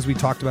of the things we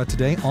talked about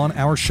today on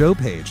our show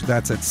page.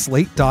 That's at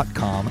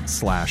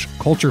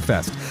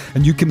slate.com/culturefest.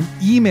 And you can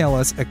email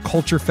us at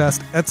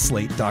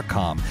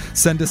culturefest@slate.com.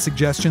 Send us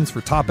suggestions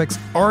for topics,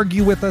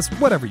 argue with us,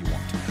 whatever you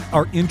want.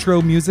 Our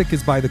intro music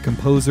is by the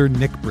composer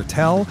Nick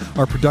Britell.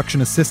 Our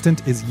production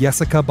assistant is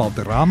Jessica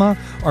Balderrama.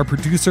 Our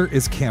producer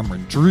is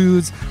Cameron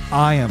Drews.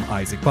 I am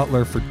Isaac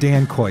Butler for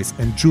Dan Kois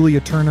and Julia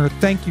Turner.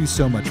 Thank you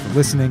so much for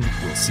listening.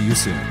 We'll see you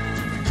soon.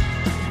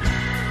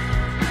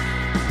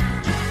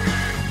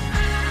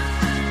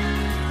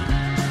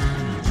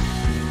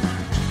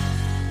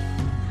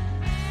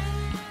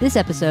 This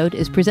episode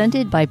is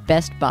presented by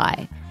Best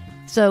Buy.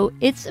 So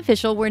it's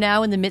official. We're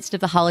now in the midst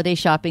of the holiday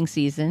shopping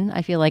season.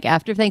 I feel like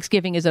after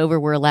Thanksgiving is over,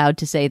 we're allowed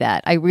to say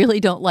that. I really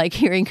don't like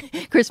hearing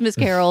Christmas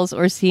carols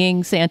or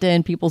seeing Santa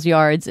in people's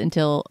yards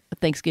until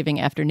Thanksgiving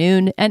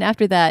afternoon. And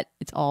after that,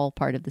 it's all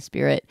part of the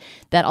spirit.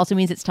 That also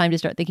means it's time to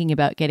start thinking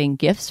about getting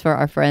gifts for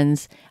our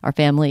friends, our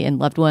family, and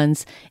loved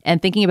ones,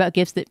 and thinking about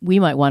gifts that we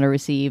might want to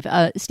receive.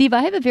 Steve,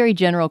 I have a very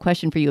general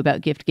question for you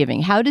about gift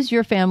giving. How does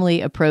your family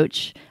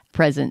approach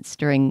presents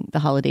during the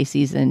holiday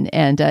season?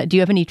 And do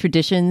you have any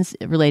traditions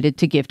related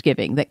to gift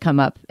giving that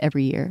come up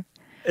every year?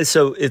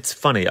 So it's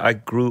funny. I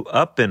grew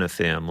up in a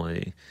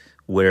family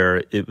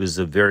where it was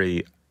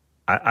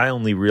I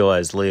only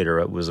realized later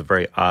it was a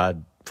very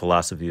odd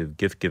philosophy of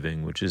gift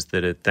giving, which is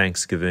that at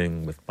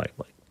Thanksgiving with my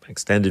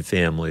extended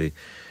family,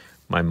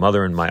 my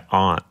mother and my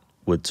aunt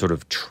would sort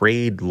of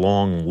trade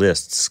long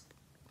lists,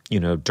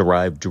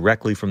 derived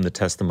directly from the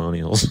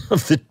testimonials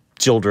of the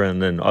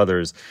children and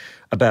others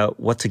about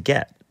what to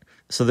get.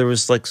 So there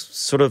was like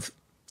sort of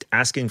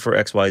asking for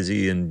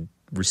XYZ and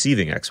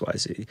receiving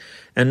XYZ.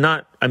 And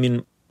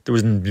there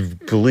was,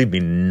 believe me,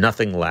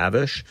 nothing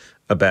lavish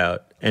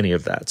about any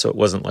of that. So it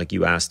wasn't like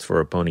you asked for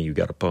a pony, you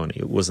got a pony.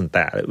 It wasn't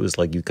that. It was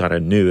like you kind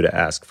of knew to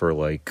ask for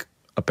like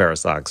a pair of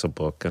socks, a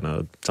book,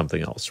 and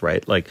something else,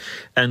 right?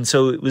 And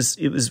so it was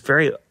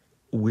very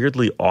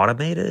weirdly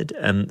automated,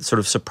 and sort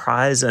of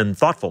surprise and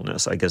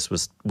thoughtfulness, I guess,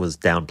 was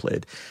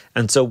downplayed.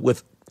 And so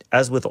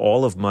as with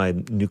all of my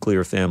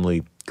nuclear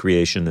family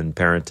creation and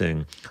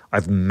parenting,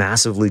 I've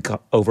massively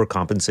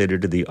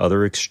overcompensated to the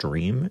other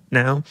extreme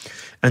now.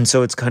 And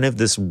so it's kind of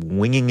this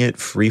winging it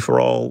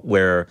free-for-all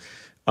where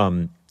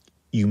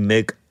you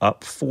make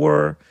up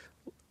for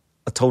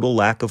a total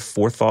lack of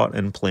forethought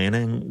and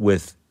planning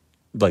with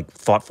like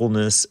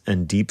thoughtfulness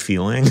and deep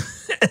feeling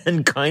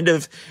and kind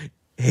of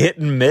hit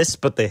and miss,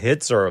 but the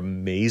hits are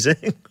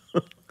amazing.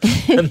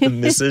 And the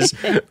misses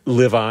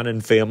live on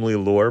in family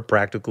lore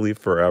practically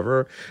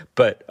forever.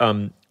 But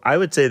I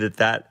would say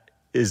that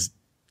is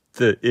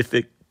if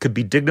it could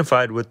be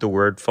dignified with the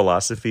word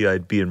philosophy,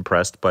 I'd be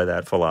impressed by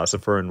that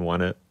philosopher and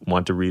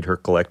want to read her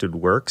collected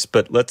works.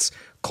 But let's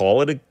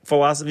call it a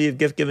philosophy of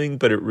gift giving,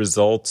 but it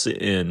results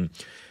in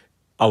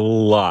a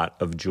lot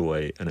of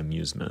joy and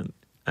amusement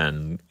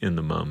and in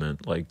the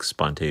moment, like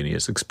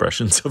spontaneous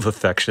expressions of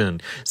affection.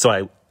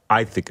 So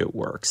I think it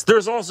works.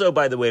 There's also,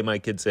 by the way, my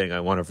kids saying, I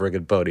want a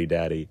friggin' pony,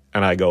 Daddy.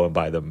 And I go and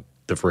buy them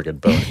the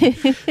friggin'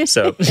 pony.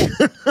 So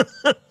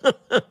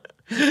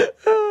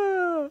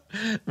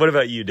what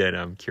about you,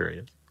 Dana? I'm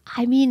curious.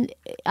 I mean,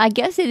 I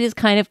guess it is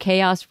kind of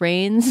chaos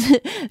reigns.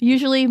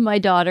 Usually my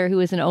daughter, who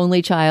is an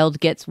only child,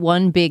 gets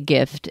one big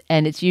gift,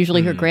 and it's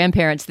usually her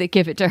grandparents that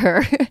give it to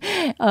her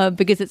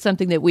because it's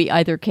something that we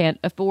either can't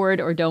afford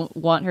or don't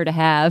want her to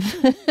have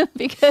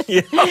because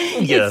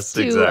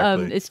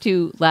it's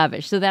too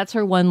lavish. So that's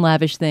her one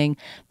lavish thing.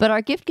 But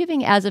our gift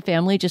giving as a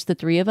family, just the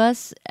three of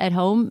us at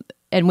home,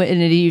 and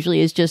it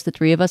usually is just the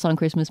three of us on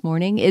Christmas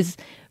morning, is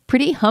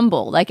pretty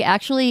humble. Like,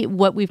 actually,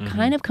 what we've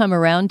kind of come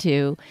around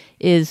to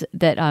is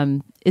that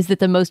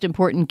the most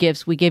important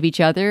gifts we give each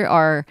other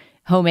are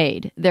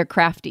homemade. They're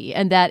crafty,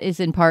 and that is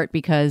in part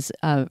because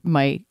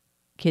my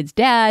kid's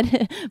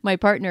dad, my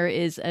partner,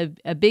 is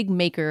a big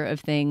maker of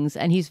things,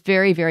 and he's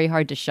very, very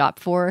hard to shop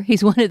for.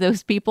 He's one of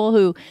those people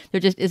who there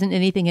just isn't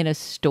anything in a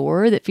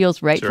store that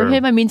feels right for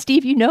him. I mean,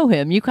 Steve, you know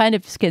him. You kind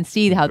of can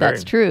see how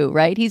that's true,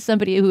 right? He's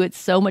somebody who it's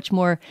so much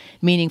more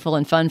meaningful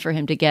and fun for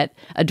him to get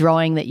a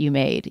drawing that you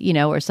made,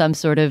 or some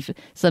sort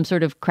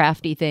of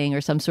crafty thing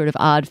or some sort of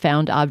odd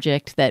found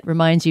object that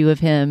reminds you of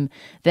him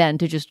than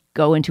to just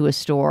go into a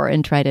store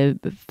and try to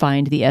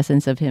find the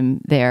essence of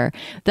him there.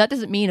 That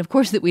doesn't mean, of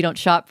course, that we don't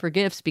shop for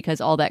gifts,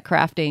 because all that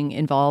crafting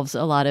involves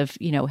a lot of,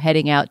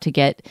 heading out to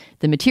get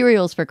the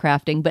materials for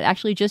crafting. But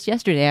actually, just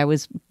yesterday, I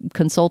was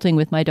consulting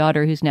with my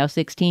daughter, who's now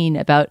 16,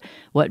 about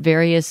what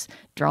various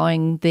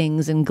drawing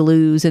things and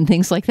glues and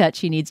things like that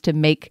she needs to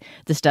make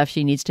the stuff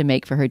she needs to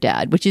make for her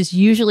dad, which is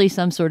usually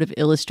some sort of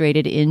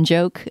illustrated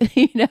in-joke.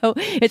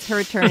 It's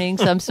her turning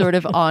some sort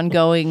of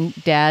ongoing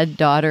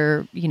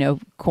dad-daughter,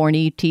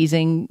 corny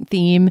teasing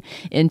theme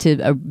into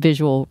a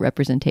visual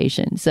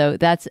representation. So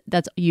that's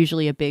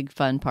usually a big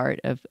fun part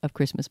of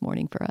Christmas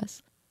morning for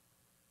us.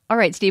 All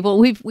right, Steve. Well,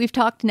 we've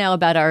talked now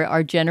about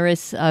our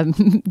generous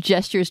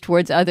gestures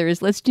towards others.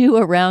 Let's do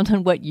a round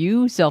on what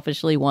you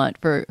selfishly want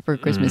for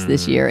Christmas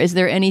this year. Is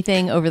there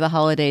anything over the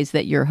holidays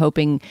that you're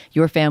hoping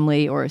your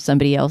family or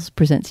somebody else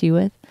presents you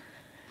with?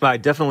 I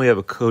definitely have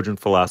a cogent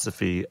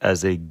philosophy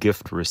as a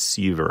gift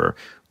receiver,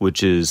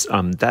 which is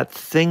that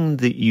thing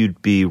that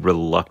you'd be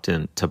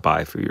reluctant to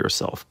buy for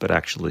yourself, but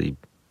actually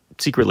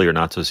secretly or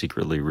not so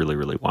secretly really,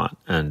 really want.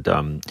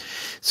 And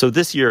so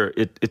this year,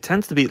 it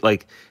tends to be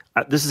like,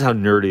 this is how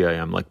nerdy I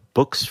am, like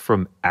books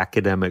from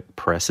academic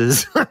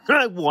presses.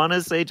 I want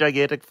to say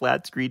gigantic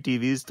flat screen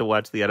TVs to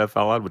watch the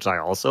NFL on, which I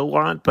also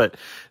want. But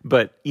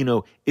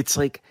it's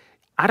like,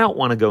 I don't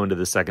want to go into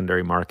the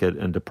secondary market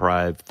and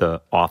deprive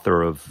the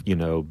author of,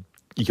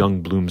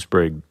 Young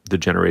Bloomsbury, the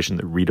generation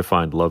that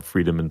redefined love,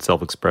 freedom, and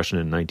self-expression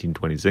in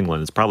 1920s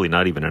England. It's probably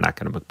not even an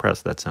academic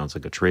press. That sounds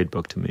like a trade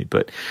book to me.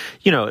 But,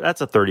 that's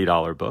a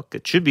 $30 book.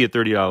 It should be a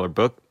 $30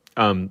 book.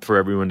 For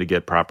everyone to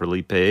get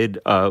properly paid.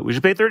 We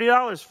should pay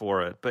 $30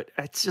 for it. But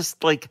it's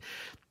just like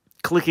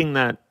clicking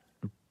that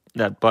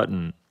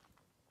button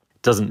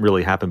doesn't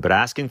really happen. But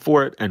asking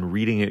for it and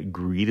reading it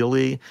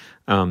greedily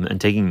and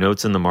taking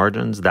notes in the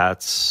margins,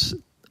 that's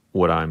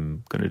what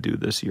I'm going to do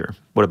this year.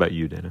 What about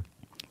you, Dana?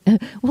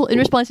 Well, in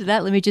response to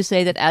that, let me just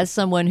say that as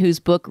someone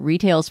whose book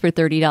retails for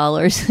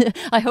 $30,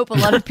 I hope a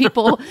lot of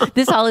people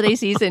this holiday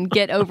season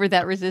get over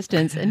that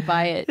resistance and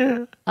buy it.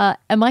 Yeah.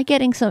 Am I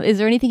getting is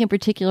there anything in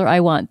particular I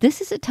want? This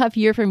is a tough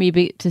year for me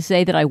to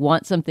say that I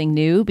want something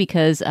new,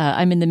 because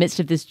I'm in the midst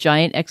of this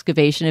giant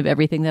excavation of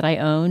everything that I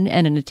own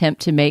and an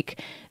attempt to make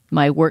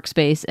my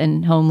workspace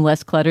and home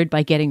less cluttered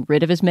by getting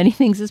rid of as many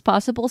things as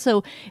possible.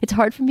 So it's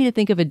hard for me to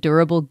think of a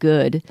durable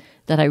good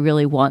that I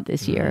really want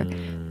this year.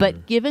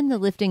 But given the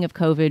lifting of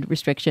COVID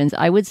restrictions,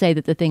 I would say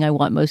that the thing I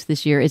want most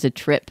this year is a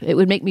trip. It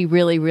would make me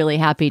really, really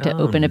happy to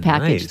open a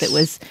package that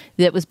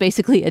was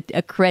basically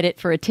a credit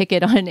for a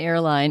ticket on an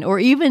airline, or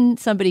even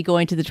somebody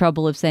going to the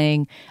trouble of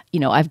saying,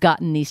 I've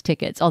gotten these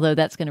tickets, although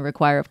that's going to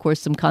require, of course,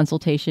 some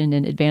consultation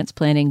and advanced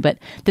planning. But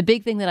the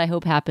big thing that I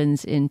hope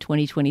happens in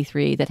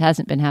 2023 that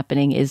hasn't been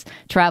happening is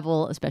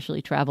travel,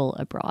 especially travel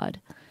abroad.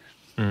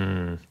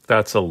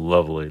 That's a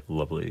lovely,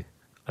 lovely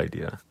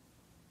idea.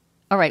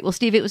 All right. Well,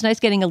 Steve, it was nice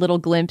getting a little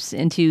glimpse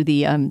into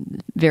the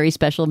very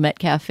special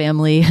Metcalf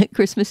family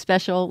Christmas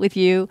special with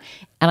you.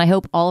 And I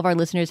hope all of our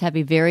listeners have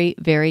a very,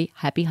 very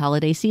happy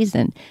holiday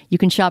season. You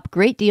can shop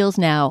great deals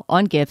now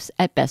on gifts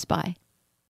at Best Buy.